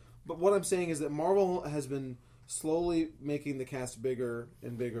League, but what I'm saying is that Marvel has been slowly making the cast bigger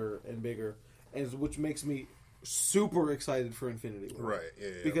and bigger and bigger, and which makes me super excited for Infinity War. Right, yeah.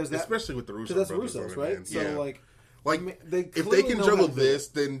 Because especially with the Russo that's brothers Russo's, on it, right? man. So yeah. if they can juggle this,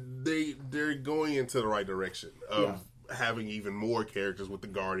 then they're going into the right direction of having even more characters with the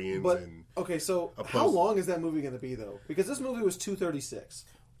Guardians. But and okay, so how long is that movie going to be though? Because this movie was 236,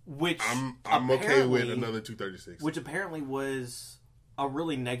 which I'm okay with another 236, which apparently was a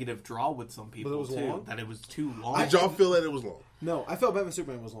really negative draw with some people. But it was too, long? that it was too long. Did y'all feel that it was long? No, I felt Batman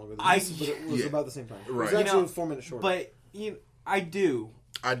Superman was longer than this, but it was about the same time. It was Right. actually 4 minutes shorter. But I do.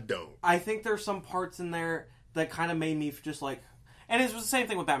 I don't. I think there's some parts in there that kind of made me just like, and it was the same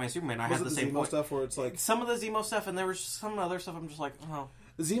thing with Batman Superman. I had the same Zemo stuff where it's like some of the Zemo stuff, and there was some other stuff. I'm just like, oh.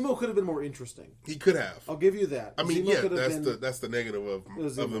 Zemo could have been more interesting. He could have. I'll give you that. I mean, Zemo that's the negative of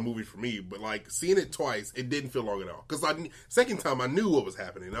the movie for me. But like seeing it twice, it didn't feel long at all. Because second time I knew what was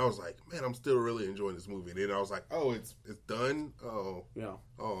happening. I was like, man, I'm still really enjoying this movie. And then I was like, oh, it's done. Oh, yeah.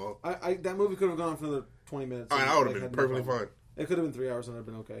 Oh, that movie could have gone on for another 20 minutes. All right, I would have been perfectly fine. It could have been 3 hours and I'd have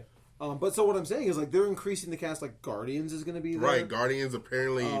been okay. But so what I'm saying is like they're increasing the cast. Like Guardians is going to be there. Right, Guardians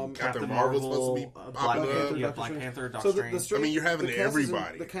apparently. Captain Marvel's supposed to be popping up. Black Panther, Doctor Strange. I mean, you're having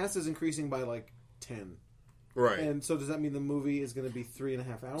everybody. The cast is increasing by like 10. Right. And so does that mean the movie is going to be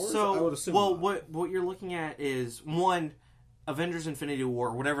 3.5 hours? So, I would assume. Well, what you're looking at is one, Avengers: Infinity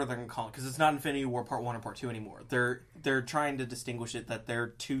War, whatever they're going to call it, because it's not Infinity War Part 1 or Part 2 anymore. They're trying to distinguish it that they're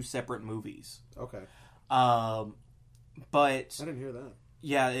two separate movies. Okay. But I didn't hear that.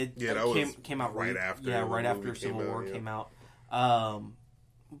 Yeah, it came out right after. Yeah, right after Civil War came out.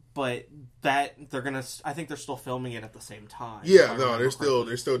 But that I think they're still filming it at the same time. Yeah, no, they're still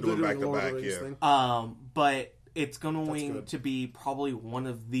doing back to back. Yeah. But it's going to be probably one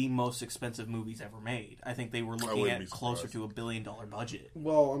of the most expensive movies ever made. I think they were looking at closer to $1 billion budget.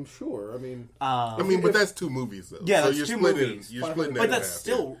 Well, I'm sure. But that's two movies though. Yeah, so that's you're two splitting, movies. You're splitting that but in that's half,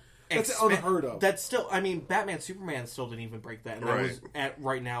 still. That's unheard of. That's still. I mean, Batman Superman still didn't even break that. And that was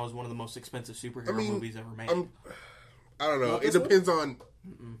right now is one of the most expensive superhero movies ever made. I don't know. It depends on.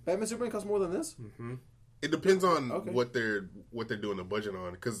 Batman Superman costs more than this. Mm-hmm. It depends on what they're doing the budget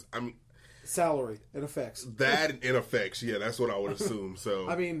on. Because salary and effects. That and effects. Yeah, that's what I would assume. So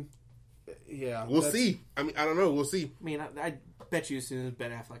I mean, yeah, we'll see. I mean, I don't know. We'll see. I mean, I bet you as soon as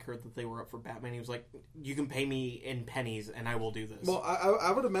Ben Affleck heard that they were up for Batman, he was like, "You can pay me in pennies, and I will do this." Well, I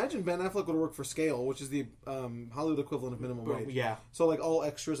would imagine Ben Affleck would work for Scale, which is the Hollywood equivalent of minimum wage. Yeah. So like all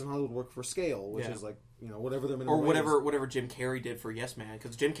extras in Hollywood work for Scale, which is like whatever their minimum wage is. Whatever Jim Carrey did for Yes Man,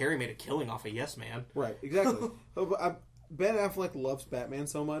 because Jim Carrey made a killing off of Yes Man. Right. Exactly. Ben Affleck loves Batman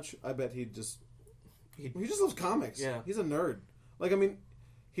so much. I bet he just loves comics. Yeah. He's a nerd. Like I mean.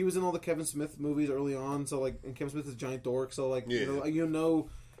 He was in all the Kevin Smith movies early on, so like, and Kevin Smith is a giant dork, so like,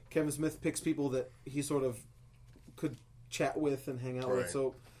 Kevin Smith picks people that he sort of could chat with and hang out with,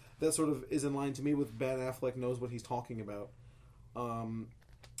 so that sort of is in line to me with Ben Affleck knows what he's talking about.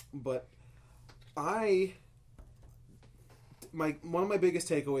 But one of my biggest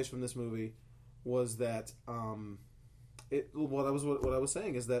takeaways from this movie was that what I was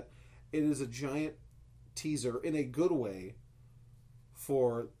saying is that it is a giant teaser in a good way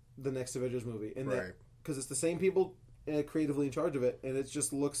for the next Avengers movie, and that because it's the same people creatively in charge of it, and it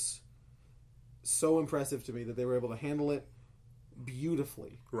just looks so impressive to me that they were able to handle it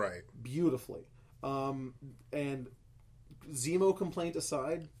beautifully. And Zemo complaint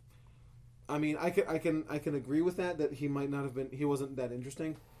aside, I mean, I can agree with that he might not have been. He wasn't that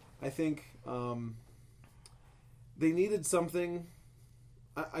interesting. I think they needed something.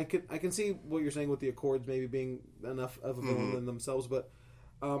 I can see what you're saying with the Accords maybe being enough of a villain in themselves, but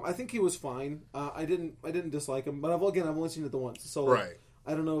I think he was fine. I didn't dislike him, but I've only seen it the once, so I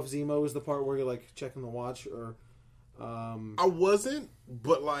don't know if Zemo is the part where you're like checking the watch or. I wasn't,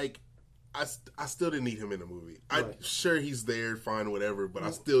 but like I still didn't need him in the movie. I'm sure he's there, fine, whatever, but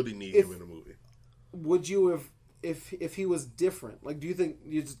I still didn't need him in the movie. Would you have? If he was different, like, do you think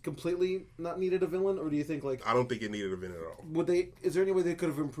you just completely not needed a villain, or do you think like I don't think it needed a villain at all. Would they? Is there any way they could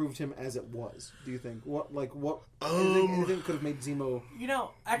have improved him as it was? Do you think anything could have made Zemo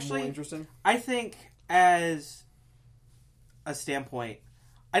actually more interesting? I think as a standpoint,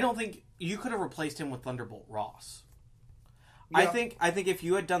 I don't think you could have replaced him with Thunderbolt Ross. Yeah. I think if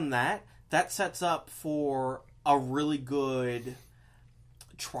you had done that, that sets up for a really good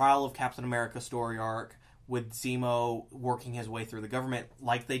trial of Captain America story arc with Zemo working his way through the government,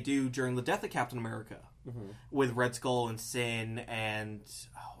 like they do during the death of Captain America, with Red Skull and Sin and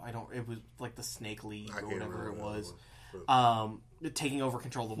it was like the Snake League or whatever it was, taking over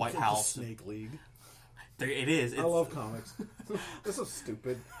control of the White House. The Snake League. It is. I love comics. This is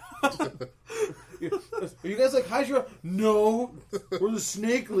stupid. Are you guys like Hydra? No, we're the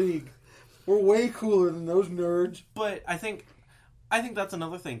Snake League. We're way cooler than those nerds. But I think that's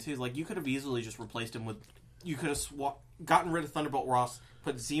another thing too. Like you could have easily just replaced him with. You could have gotten rid of Thunderbolt Ross,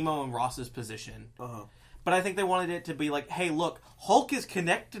 put Zemo in Ross's position. But I think they wanted it to be like, hey, look, Hulk is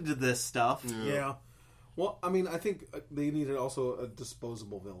connected to this stuff. Yeah. Well, I mean, I think they needed also a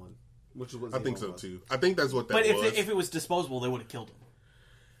disposable villain, which is what Zemo I think so was. too. I think that's what that was. But if it was disposable, they would have killed him.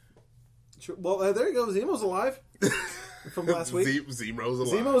 Sure. Well, there you go. Zemo's alive from last week. Zemo's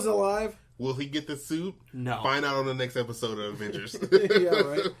alive. Zemo's alive. Will he get the suit? No. Find out on the next episode of Avengers. Yeah,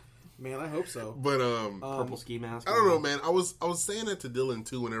 right. Man, I hope so. But Purple ski mask. I don't know, man. I was saying that to Dylan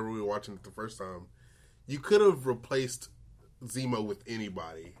too whenever we were watching it the first time. You could have replaced Zemo with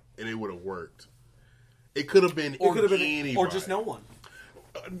anybody, and it would have worked. It could have been anybody, or just no one.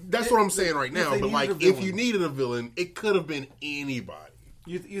 That's what I'm saying right now. But like, if you needed a villain, it could have been anybody.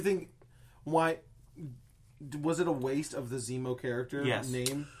 You think why was it a waste of the Zemo character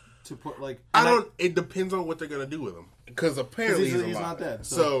name to put like? It depends on what they're gonna do with him, because apparently he's not dead.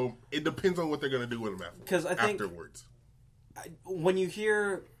 So it depends on what they're gonna do with him afterwards. When you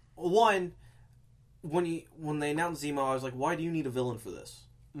hear when they announced Zemo, I was like, why do you need a villain for this?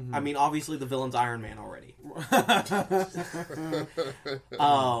 I mean, obviously the villain's Iron Man already.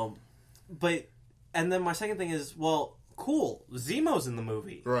 But and then my second thing is, well, cool, Zemo's in the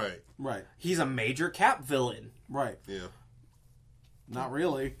movie. Right. He's a major Cap villain. Right. Yeah. Not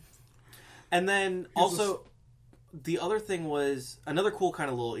really. And then also, the other thing was another cool kind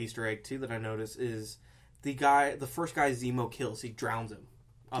of little Easter egg too that I noticed is the first guy Zemo kills, he drowns him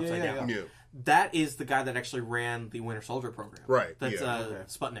upside down. Yeah. That is the guy that actually ran the Winter Soldier program. Right. That's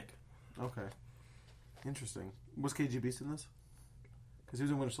Sputnik. Okay. Interesting. Was KG Beast in this? Because he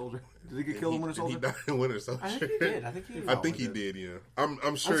was in Winter Soldier. Did he get killed in Winter Soldier? He died in Winter Soldier. I think he did. I think he did. Yeah.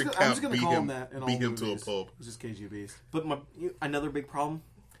 I'm sure Cap beat him to a pulp. It's just KG Beast. But another big problem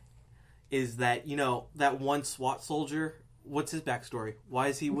is that that one SWAT soldier. What's his backstory? Why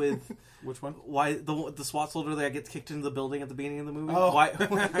is he with which one? Why the SWAT soldier that gets kicked into the building at the beginning of the movie? Oh. Why?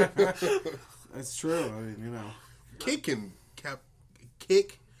 That's true. I mean, Kick.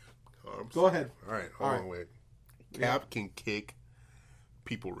 Go ahead. All right. Hold on. Wait. Cap can kick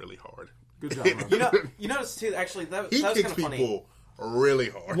people really hard. Good job. You notice too. Actually, that was kicks kind of funny. people really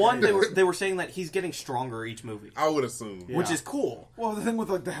hard. One, they were saying that he's getting stronger each movie. I would assume, which is cool. Well, the thing with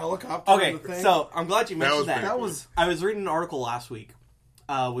like the helicopter. Okay, and the thing. so I'm glad you mentioned that. That was I was reading an article last week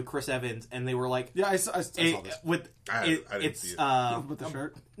with Chris Evans, and they were like, "Yeah, I saw this." I didn't see it. With the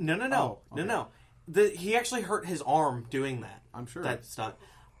shirt. No. He actually hurt his arm doing that. I'm sure that stunt,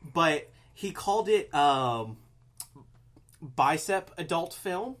 but he called it bicep adult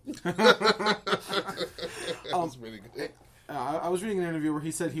film. That's really good. I was reading an interview where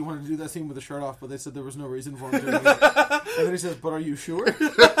he said he wanted to do that scene with the shirt off, but they said there was no reason for him to. And then he says, "But are you sure?"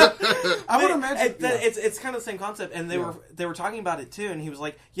 I would imagine it's kind of the same concept, and they were talking about it too. And he was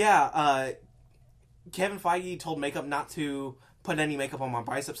like, "Yeah, Kevin Feige told makeup not to put any makeup on my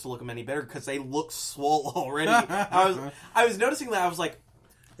biceps to look them any better because they look swole already." I was noticing that. I was like,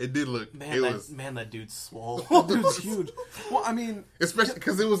 it did look. That dude's swole. That dude's huge. Well, I mean, especially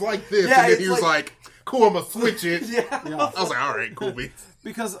because it was like this, and then he was like, "Cool, I'm gonna switch it." Yeah. I was like, "All right, cool beats."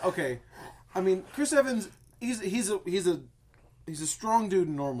 Because I mean, Chris Evans, he's a strong dude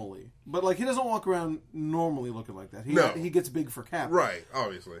normally, but like he doesn't walk around normally looking like that. He gets big for Cap, right?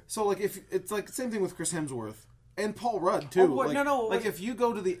 Obviously. So like if it's like the same thing with Chris Hemsworth and Paul Rudd too. Like if you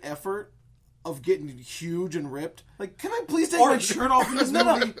go to the effort of getting huge and ripped, like, can I please take my shirt off in this movie?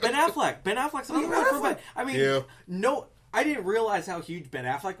 No, Ben Affleck. Ben Affleck's not for Ben. I mean, no, I didn't realize how huge Ben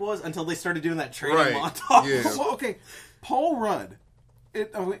Affleck was until they started doing that training montage. Yeah. Well, okay, Paul Rudd.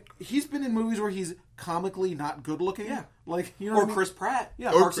 He's been in movies where he's comically not good looking. Yeah. Like, you know what I mean? Chris Pratt.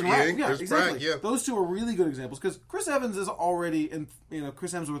 Yeah, Parks and Rec. Yeah, Chris exactly. Pratt, yeah. Those two are really good examples because Chris Evans is already, and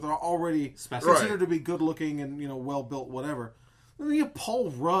Chris Hemsworth are already considered to be good looking and well built, whatever. Then you have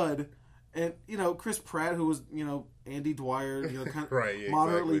Paul Rudd and Chris Pratt, who was Andy Dwyer, kind of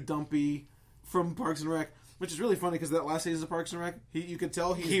moderately dumpy from Parks and Rec. Which is really funny because that last season of Parks and Rec, you could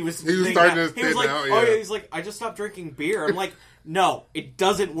tell he was starting to thin out. Oh yeah, he's like, I just stopped drinking beer. I'm like, no, it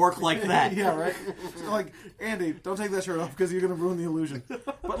doesn't work like that. Yeah, right. So like, Andy, don't take that shirt off because you're going to ruin the illusion.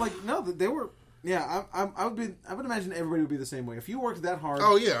 But like, no, they were Yeah, I would imagine everybody would be the same way. If you worked that hard,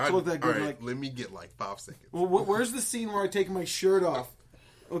 Oh yeah, to look that good, all right, like, let me get like 5 seconds. well, where's the scene where I take my shirt off?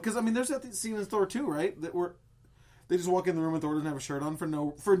 Because I mean, there's that scene in Thor 2, right? That where they just walk in the room and Thor doesn't have a shirt on for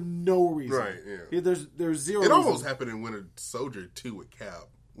no reason. Right, yeah. There's zero. It reason. almost happened in Winter Soldier 2 with Cap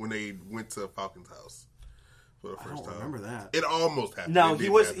when they went to Falcon's house for the first time. I don't remember that. It almost happened. No, It he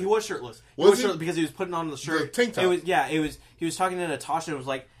didn't was happen. he was shirtless. Was he? Shirtless because he was putting on the shirt. The tank top. He was talking to Natasha and was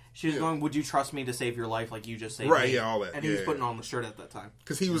like, she was going, "Would you trust me to save your life like you just saved Right, me?" yeah, all that. And he was Yeah, putting yeah. on the shirt at that time.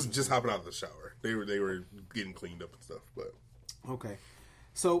 Because he was just hopping out of the shower. They were getting cleaned up and stuff. But Okay,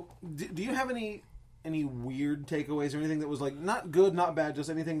 so do you have any weird takeaways or anything that was like not good, not bad, just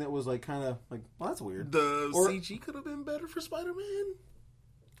anything that was like kind of like, well, that's weird. the Or- CG could have been better for Spider-Man.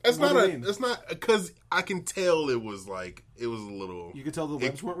 It's What not do you mean? It's not because I can tell it was a little. You could tell the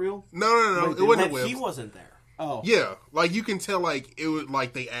webs weren't real. No. Wait, It wasn't But webs. he wasn't there. Oh, Yeah, like you can tell, like it was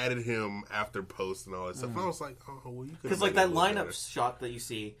like they added him after post and all that stuff. Mm. And I was like, oh, well, you could Because like that lineup shot that you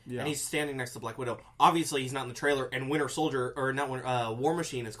see, Yeah. and he's standing next to Black Widow. Obviously, he's not in the trailer, and Winter Soldier or not War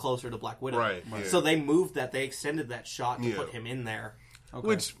Machine is closer to Black Widow. Right, yeah. So they moved that. They extended that shot to Yeah. put him in there. okay.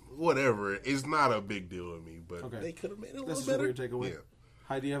 Which whatever is not a big deal to me, but Okay. they could have made it a This little is a better. weird takeaway. Yeah.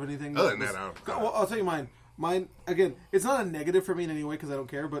 Hi, do you have anything? Other than that, was- I don't- Well, I'll tell you mine. Mine again. It's not a negative for me in any way because I don't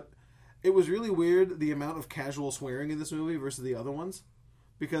care, but it was really weird the amount of casual swearing in this movie versus the other ones.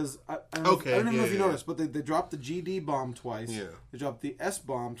 Because I don't know, Okay, I don't even know if you yeah. noticed, but they dropped the GD bomb twice. Yeah. They dropped the S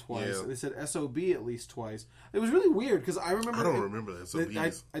bomb twice. Yeah. They said SOB at least twice. It was really weird because I remember. I don't remember that. So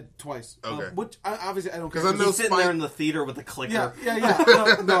twice. Okay. Which obviously I don't care. 'Cause I know He's sitting Spike- there in the theater with the clicker.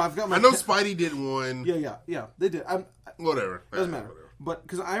 Yeah. No, I've got my. I know Spidey did one. Yeah. They did. Whatever. Doesn't matter. But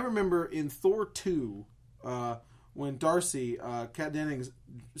because I remember in Thor 2, when Darcy, Kat Dennings,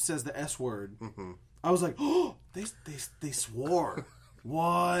 says the S word, I was like, oh, they swore.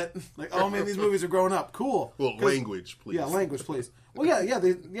 What? Like, oh man, these movies are growing up. Cool. Well, 'Cause- language, please. Yeah, language, please. Well,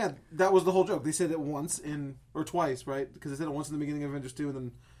 yeah, that was the whole joke. They said it once or twice, right? Because they said it once in the beginning of Avengers 2,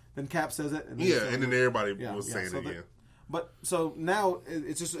 and then Cap says it. And then Yeah, and then everybody was yeah, saying so it again. But so now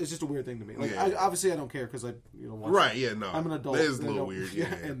it's just a weird thing to me. Like, Yeah. obviously I don't care because I watch Right? Yeah. No. I'm an adult. That is a and I little don't- weird.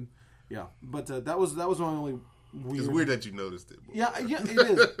 Yeah. Yeah. But that was my only weird. It's weird that you noticed it. Yeah, it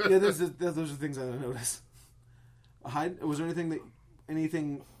is. Yeah, those are things that I noticed. Hyde, was there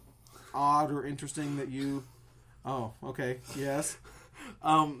anything odd or interesting that you? Oh, okay, yes.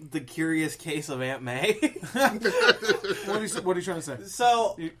 The Curious Case of Aunt May. What are you trying to say?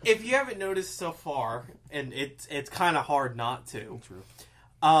 So, if you haven't noticed so far, and it's kind of hard not to, True.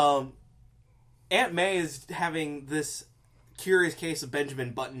 Aunt May is having this curious case of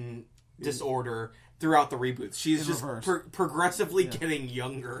Benjamin Button disorder throughout the reboots. She's In just reverse. progressively getting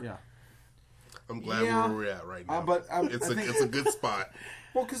younger. Yeah. I'm glad Yeah. where we're at right now. But it's a good spot.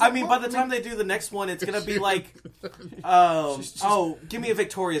 Well, 'cause, I mean, by the time they do the next one, it's gonna be like, give me a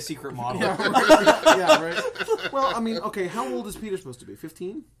Victoria's Secret model. yeah, right. Well, I mean, okay, how old is Peter supposed to be?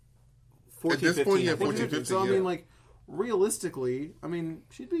 15? 14, At this 15, point, yeah, I think. 14, 15. So I yeah. mean, like, realistically, I mean,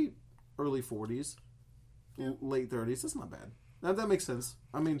 she'd be early 40s, late 30s. That's not bad. That makes sense.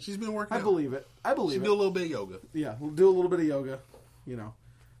 I mean, She's been working I out. believe it. I She believe do a it. little bit of yoga. Yeah, we'll do a little bit of yoga,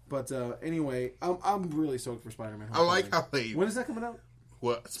 But anyway, I'm really stoked for Spider-Man. I like how they. When is that coming out?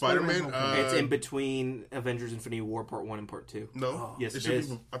 What Spider-Man? Spider-Man It's in between Avengers: Infinity War Part 1 and Part 2. No, Yes, it should is.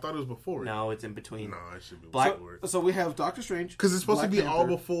 be. I thought it was before. No, it's in between. No, it should be Black- before. So we have Doctor Strange. Because it's supposed Black to be all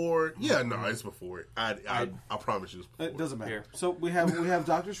Panther. before. Yeah, no, it's before. I promise you, it's before. It doesn't matter. Here. So we have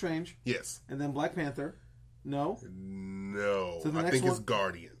Doctor Strange, Yes. and then Black Panther. No, No, So the I next think it's one-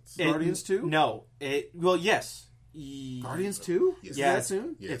 Guardians. Guardians 2? No. Well, yes. Guardians 2. Yes. Is Yeah. that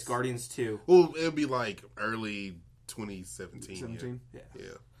soon? Yes. It's Guardians 2. Well, it'll be like early 2017. 17. Yeah. Yeah.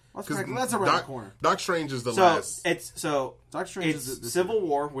 That's, Because that's around the corner. Doc Strange is the So last. Doctor Strange it's is this Civil year.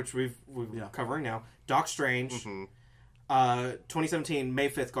 War, which we're Yeah. covering now. Doc Strange. Mhm. 2017 May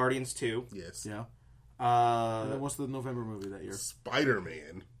 5th Guardians 2. Yes. Yeah. And then Uh, what's the November movie that year?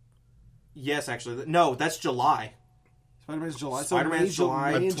 Spider-Man. yes, actually, no, that's July. Spider-Man's July. Spider-Man's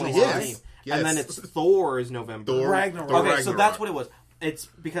July, May and 2017. Yes. And then it's Thor is November. Thor. Ragnarok. Thor Okay, so Ragnarok. that's what it was. It's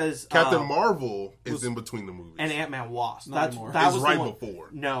because Captain Marvel is in between the movies. and Ant-Man Wasp. Not That's anymore. that It's was right the one. before.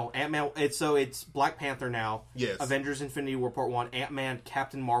 No, Ant-Man. It's Black Panther now. Yes. Avengers: Infinity War Part 1, Ant-Man,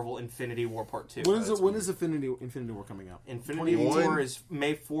 Captain Marvel, Infinity War Part 2. When is it? When is Infinity War coming out? Infinity 2018? War is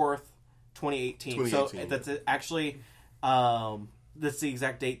May 4th, 2018. 2018. So that's actually that's the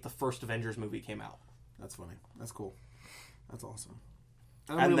exact date the first Avengers movie came out. That's funny. That's cool. That's awesome.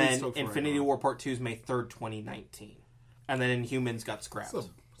 And really then stoked for Infinity Ragnarok. War Part 2 is May 3rd, 2019. And then Inhumans got scrapped.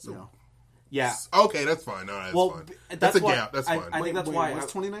 Yeah. Yeah. Okay, that's fine. No, that's Well, fine. that's That's a why gap. That's I fine. think that's why What's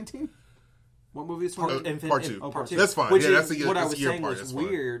 2019? What movie is Part, it? Part two. Part two. That's fine. Which Yeah, is, that's the year. what I that's was the year saying part. was That's fine.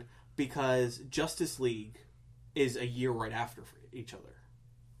 weird because Justice League is a year right after each other.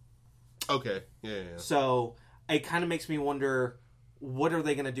 Okay. Yeah. So it kind of makes me wonder, what are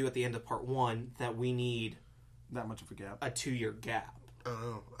they going to do at the end of part 1 that we need That much of a gap. a 2-year gap? I don't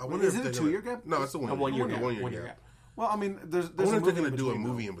know. I wonder Is if it a they're 2-year gonna... gap? No, it's a 1 year. A 1 year gap. 1 year 1 year gap. gap. Well, I mean, there's I wonder if they're going gonna to do a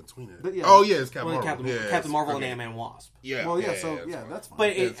movie in between it. But yeah. Oh yeah, it's Captain Well, Marvel. Captain Marvel okay. and Ant-Man Wasp. Yeah. Well, yeah, yeah, fine. that's fine.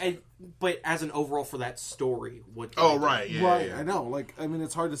 But but as an overall for that story, what? can Oh they do? right. Yeah. right, yeah. I know. Like, I mean,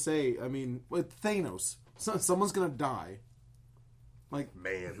 it's hard to say. I mean, with Thanos, someone's going to die. Like,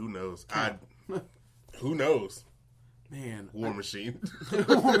 Man, who knows? Who knows? man. War Machine.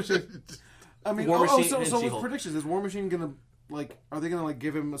 War Machine. I mean, War Machine so and with She-Hulk. predictions, is War Machine going to, like, are they going to, like,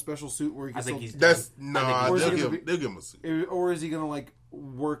 give him a special suit where he can I think still... he's That's done. nah. Or is They'll it gonna give be- him a suit. Or is he going to, like,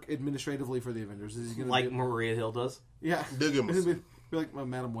 work administratively for the Avengers? Is he going to Like Maria Hill does. Yeah. They'll give him a He'll suit. be like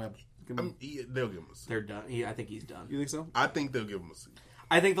Madam Web. They'll give him a suit. They're done. I think he's done. You think so? I think they'll give him a suit.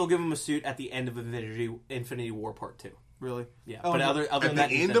 I think they'll give him a suit at the end of Infinity War Part 2. Really? Yeah, Oh, but no. other At than the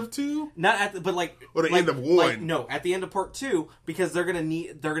that, he's end done. of 2? Not at the, but like Or the like- end of 1? like, no, at the end of part 2 because they're gonna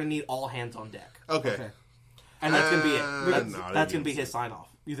need all hands on deck, Okay. Okay. and that's gonna be it. That's, no, that's they gonna be give his sign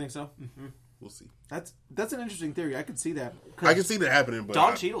off. You think so? We'll see. That's an interesting theory. I could see that. I can see that happening, but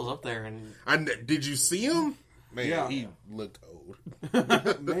Don Cheadle's up there, and did you see him? Man, Yeah. he looked old.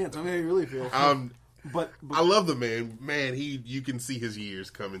 Man, tell me how you really feel. But I love the man. Man, you can see his years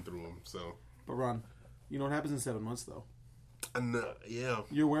coming through him. So Ron, you know what happens in 7 months, though? I know. Yeah,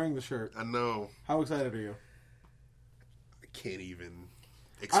 You're wearing the shirt. I know. How excited are you? I can't even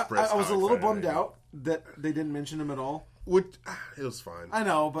I express. was a how little excited I bummed am. out that they didn't mention him at all. Which it was fine. I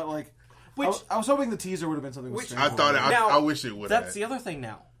know, but like, I was hoping the teaser would have been something. Which- I thought. Now, I wish it would. that's the other thing.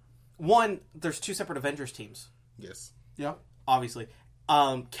 Now, one, there's 2 separate Avengers teams, Yes. Yeah. obviously.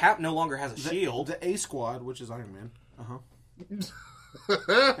 Cap no longer has a shield. The A Squad, which is Iron Man.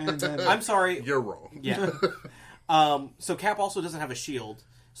 And then I'm sorry. You're wrong. Yeah. So Cap also doesn't have a shield.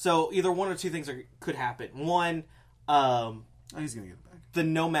 So either one or two things could happen. One, he's gonna get it back. the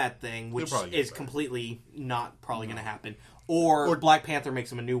Nomad thing, which probably get is it back. completely not probably going to happen, or Black Panther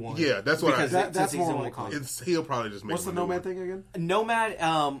makes him a new one. Yeah, that's what I because think. That's since he's more in likely. Wakanda. He'll probably just make. What's the him a new Nomad one. thing again?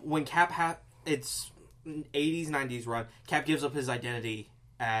 Nomad, when Cap it's 80s, 90s run, Cap gives up his identity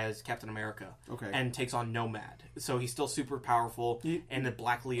as Captain America. Okay. And takes on Nomad. So he's still super powerful, and the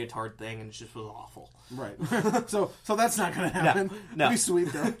black leotard thing, and it just was awful. Right. so that's not gonna happen. no. It'd be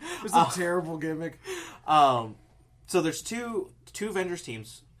sweet though. It's a terrible gimmick. So there's two Avengers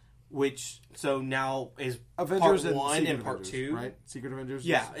teams, which so now is Avengers part and 1 Secret and part Avengers, 2. right? Secret Avengers.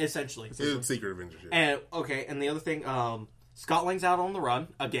 Yeah, essentially. It's Secret Avengers. Yeah. And okay, and the other thing, Scott Lang's out on the run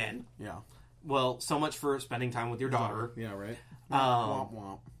again. Yeah. Well, so much for spending time with your daughter. Yeah. Right. Um, Womp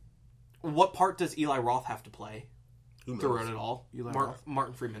womp. What part does Eli Roth have to play Who knows? throughout it all? Eli Roth?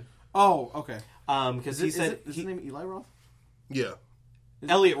 Martin Freeman. Oh, okay. Because he said is his name Eli Roth? Yeah.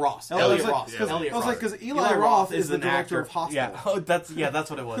 Elliot Ross. Elliot Ross. Ross, yeah. Elliot I was Ross. like, because Eli Roth is the an director actor of Hostel. Yeah, oh, that's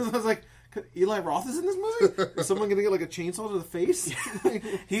what it I was. was like, Eli Roth is in this movie? Is someone gonna get like a chainsaw to the face?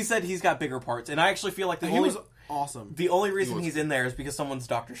 He said he's got bigger parts, and I actually feel like he was awesome. the only reason he's in there is because someone's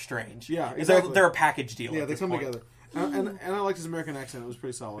Doctor Strange. Yeah, Is exactly. they're a package deal. Yeah, at they this come point. together, and I liked his American accent. It was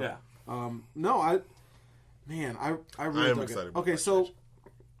pretty solid. Yeah. No, I really am dug excited it. about Okay, Black so Panther.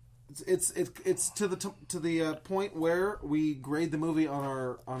 it's to the point where we grade the movie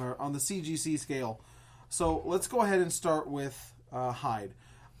on the CGC scale. So let's go ahead and start with Hyde.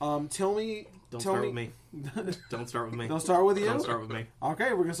 Tell me. Don't start with me. Don't start with me. Don't start with you. Don't start with me.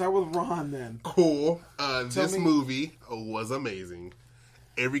 Okay, we're gonna start with Ron then. Cool. This me- movie was amazing.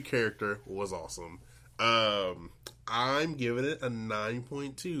 Every character was awesome. I'm giving it a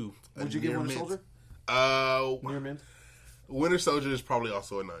 9.2. Would you give Winter Soldier? Near mint. Winter Soldier is probably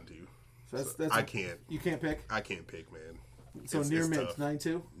also a 9.2. That's I can't. You can't pick. I can't pick, man. So It's near mint tough.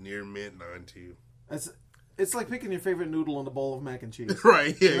 9.2. Near mint 9.2. It's like picking your favorite noodle in a bowl of mac and cheese.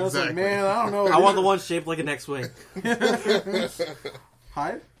 Right? Yeah, I was exactly. like, man, I don't know. I want the one shaped like an X-wing.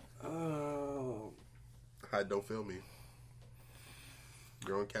 Hyde. Hi, don't feel me.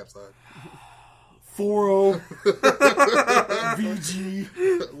 You're on Cap's side. 4-0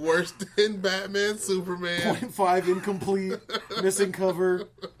 VG Worse than Batman, Superman. 0.5 incomplete missing cover.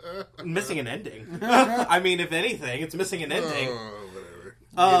 Missing an ending. I mean, if anything, it's missing an ending. Whatever.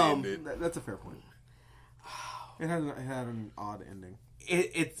 It ended. That's a fair point. It had an odd ending.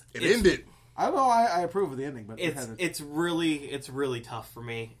 It ended. I don't know. I approve of the ending, but It's really tough for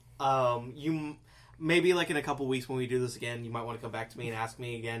me. You maybe like in a couple weeks when we do this again, you might want to come back to me and ask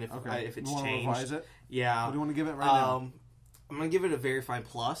me again if it's you want changed. to revise it? Yeah. What do you want to give it right now? I'm gonna give it a very fine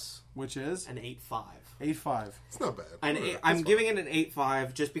plus, which is an 8.5. 8.5. It's not bad. I'm giving it an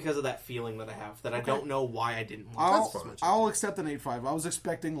 8.5 just because of that feeling that I have that I don't know why I didn't want it. I'll accept an 8.5. I was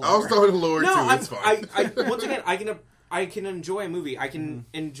expecting lower. I was throwing lower No, too. It's fine. once again, I can enjoy a movie. I can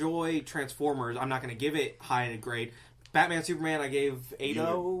enjoy Transformers. I'm not going to give it high in a grade. Batman Superman, I gave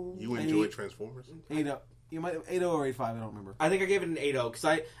 8.0. You enjoy Transformers? 8.0. You might 8.0 or 8.5. I don't remember. I think I gave it an 8.0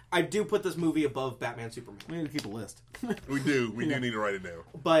 because I do put this movie above Batman Superman. We need to keep a list. We do. We do need to write it down.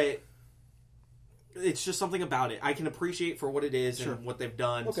 But it's just something about it. I can appreciate for what it is and what they've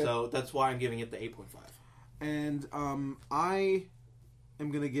done. Okay. So that's why I'm giving it the 8.5. And I am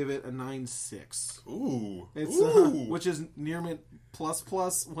going to give it a 9.6. Ooh. It's which is near mint plus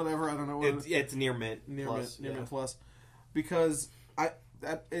whatever. I don't know what it's near mint mint plus because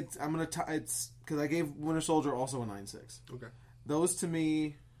it's because I gave Winter Soldier also a 9.6. Okay. Those to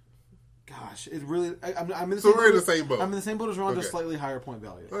me, gosh, it really. I'm in the so same we're in the same boat. I'm in the same boat as Ron, just slightly higher point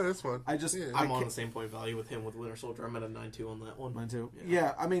value. Oh, that's fine. I'm on the same point value with him with Winter Soldier. I'm at a 9.2 on that one. 9.2.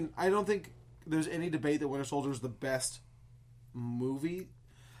 Yeah, I mean, I don't think there's any debate that Winter Soldier is the best movie.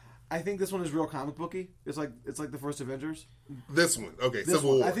 I think this one is real comic booky. It's like the first Avengers. This one, okay,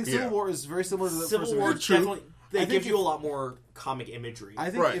 Civil War. I think Civil War is very similar to the Civil first War. Avengers. Definitely, they give you a lot more comic imagery.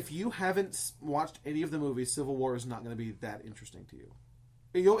 I think if you haven't watched any of the movies, Civil War is not going to be that interesting to you.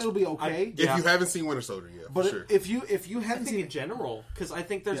 It'll be okay if you haven't seen Winter Soldier yet. But sure. if you hadn't seen in general, because I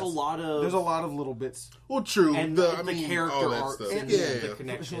think there's a lot of little bits. Well, true, and the character arcs and the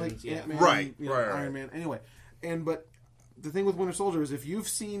connections, right, Iron Man. Anyway, but the thing with Winter Soldier is if you've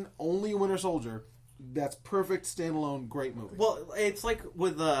seen only Winter Soldier, that's perfect standalone, great movie. Well, it's like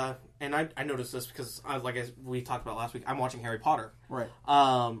with and I noticed this because we talked about last week. I'm watching Harry Potter, right?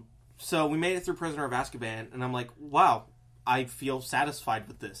 So we made it through Prisoner of Azkaban, and I'm like, wow. I feel satisfied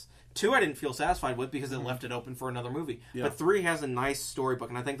with this. 2 I didn't feel satisfied with because it left it open for another movie. Yeah. But 3 has a nice storybook,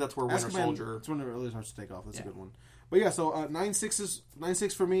 and I think that's where Winter Soldier... It's when it really starts to take off. That's a good one. But yeah, so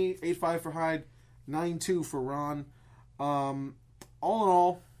 9.6 for me, 8.5 for Hyde, 9.2 for Ron. All in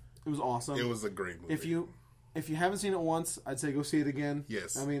all, it was awesome. It was a great movie. If you haven't seen it once, I'd say go see it again.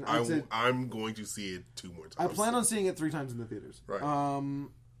 Yes. I mean, I'm going to see it 2 more times. I plan on seeing it 3 times in the theaters. Right.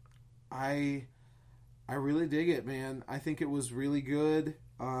 I really dig it, man. I think it was really good.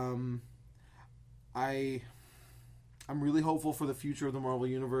 I'm really hopeful for the future of the Marvel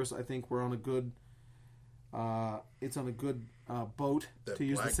Universe. I think we're on a good. It's on a good boat to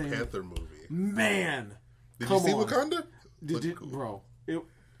use the same. Black Panther movie. Man, did you see Wakanda? Cool. Bro,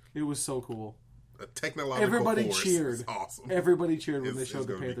 it was so cool. A technological Everybody force. cheered. Awesome. Everybody cheered when they showed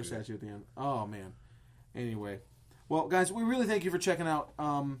the Panther statue at the end. Oh man. Anyway, well, guys, we really thank you for checking out.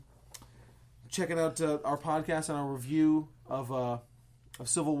 Our podcast and our review of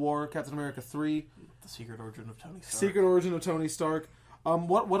Civil War, Captain America 3. The Secret Origin of Tony Stark. Secret Origin of Tony Stark.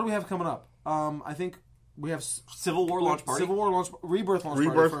 What do we have coming up? I think we have Civil War launch party. Rebirth launch party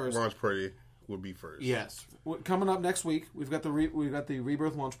first. Rebirth launch party would be first. Yes. Coming up next week, we've got the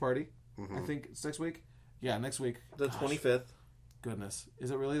Rebirth launch party. Mm-hmm. I think it's next week. Yeah, next week. The 25th. Goodness.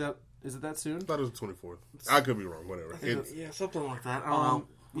 Is it really that? Is it that soon? I thought it was the 24th. I could be wrong. Whatever. Something like that. I don't know.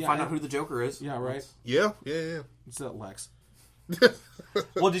 We'll find out who the Joker is. Yeah, right? Yeah. It's Lex.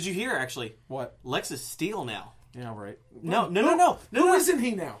 Well, did you hear, actually? What? Lex is Steel now. Yeah, right. No. Who isn't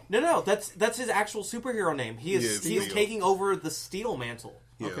he now? No. That's his actual superhero name. He is taking over the Steel mantle.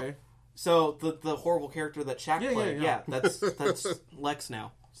 Yeah. Okay. So the horrible character that Shaq played. Yeah, that's Lex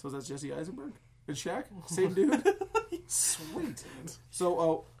now. So that's Jesse Eisenberg and Shaq? Same dude? Sweet.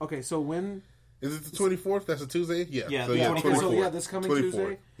 So, okay, so when... Is it the 24th? That's a Tuesday? Yeah. Yeah, so, 24th. So, this coming 24th.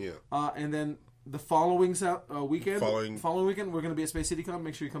 Tuesday. Yeah. And then the following weekend, following weekend, we're going to be at Space City Con.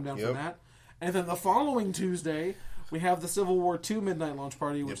 Make sure you come down for that. And then the following Tuesday, we have the Civil War 2 midnight launch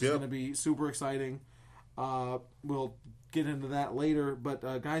party, which is going to be super exciting. We'll get into that later. But,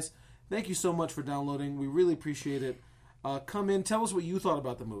 guys, thank you so much for downloading. We really appreciate it. Come in. Tell us what you thought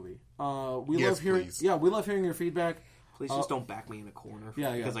about the movie. We love hearing. Please. Yeah, we love hearing your feedback. Please just don't back me in a corner.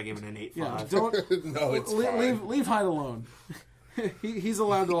 Because I gave it an 8.5. Yeah, don't. No, it's fine. Leave Hyde alone. He's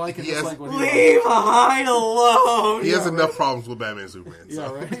allowed to like and dislike what he Leave Hyde alone. He has enough problems with Batman and Superman.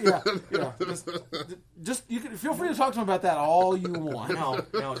 So. Yeah, right. Yeah. Just you can feel free to talk to him about that all you want. No,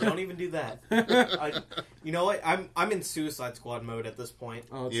 don't even do that. You know what? I'm in Suicide Squad mode at this point.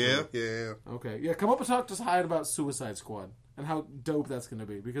 Oh, yeah. Okay, yeah. Come up and talk to Hyde about Suicide Squad and how dope that's going to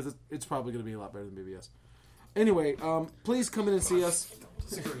be because it's probably going to be a lot better than BBS. Anyway, please come in and see us.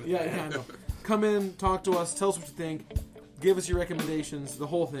 Yeah, I know. Come in, talk to us, tell us what you think, give us your recommendations, the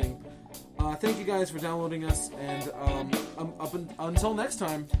whole thing. Thank you guys for downloading us, and until next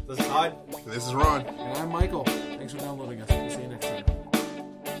time. This is Todd. This is Ron. And I'm Michael. Thanks for downloading us. We'll see you next time.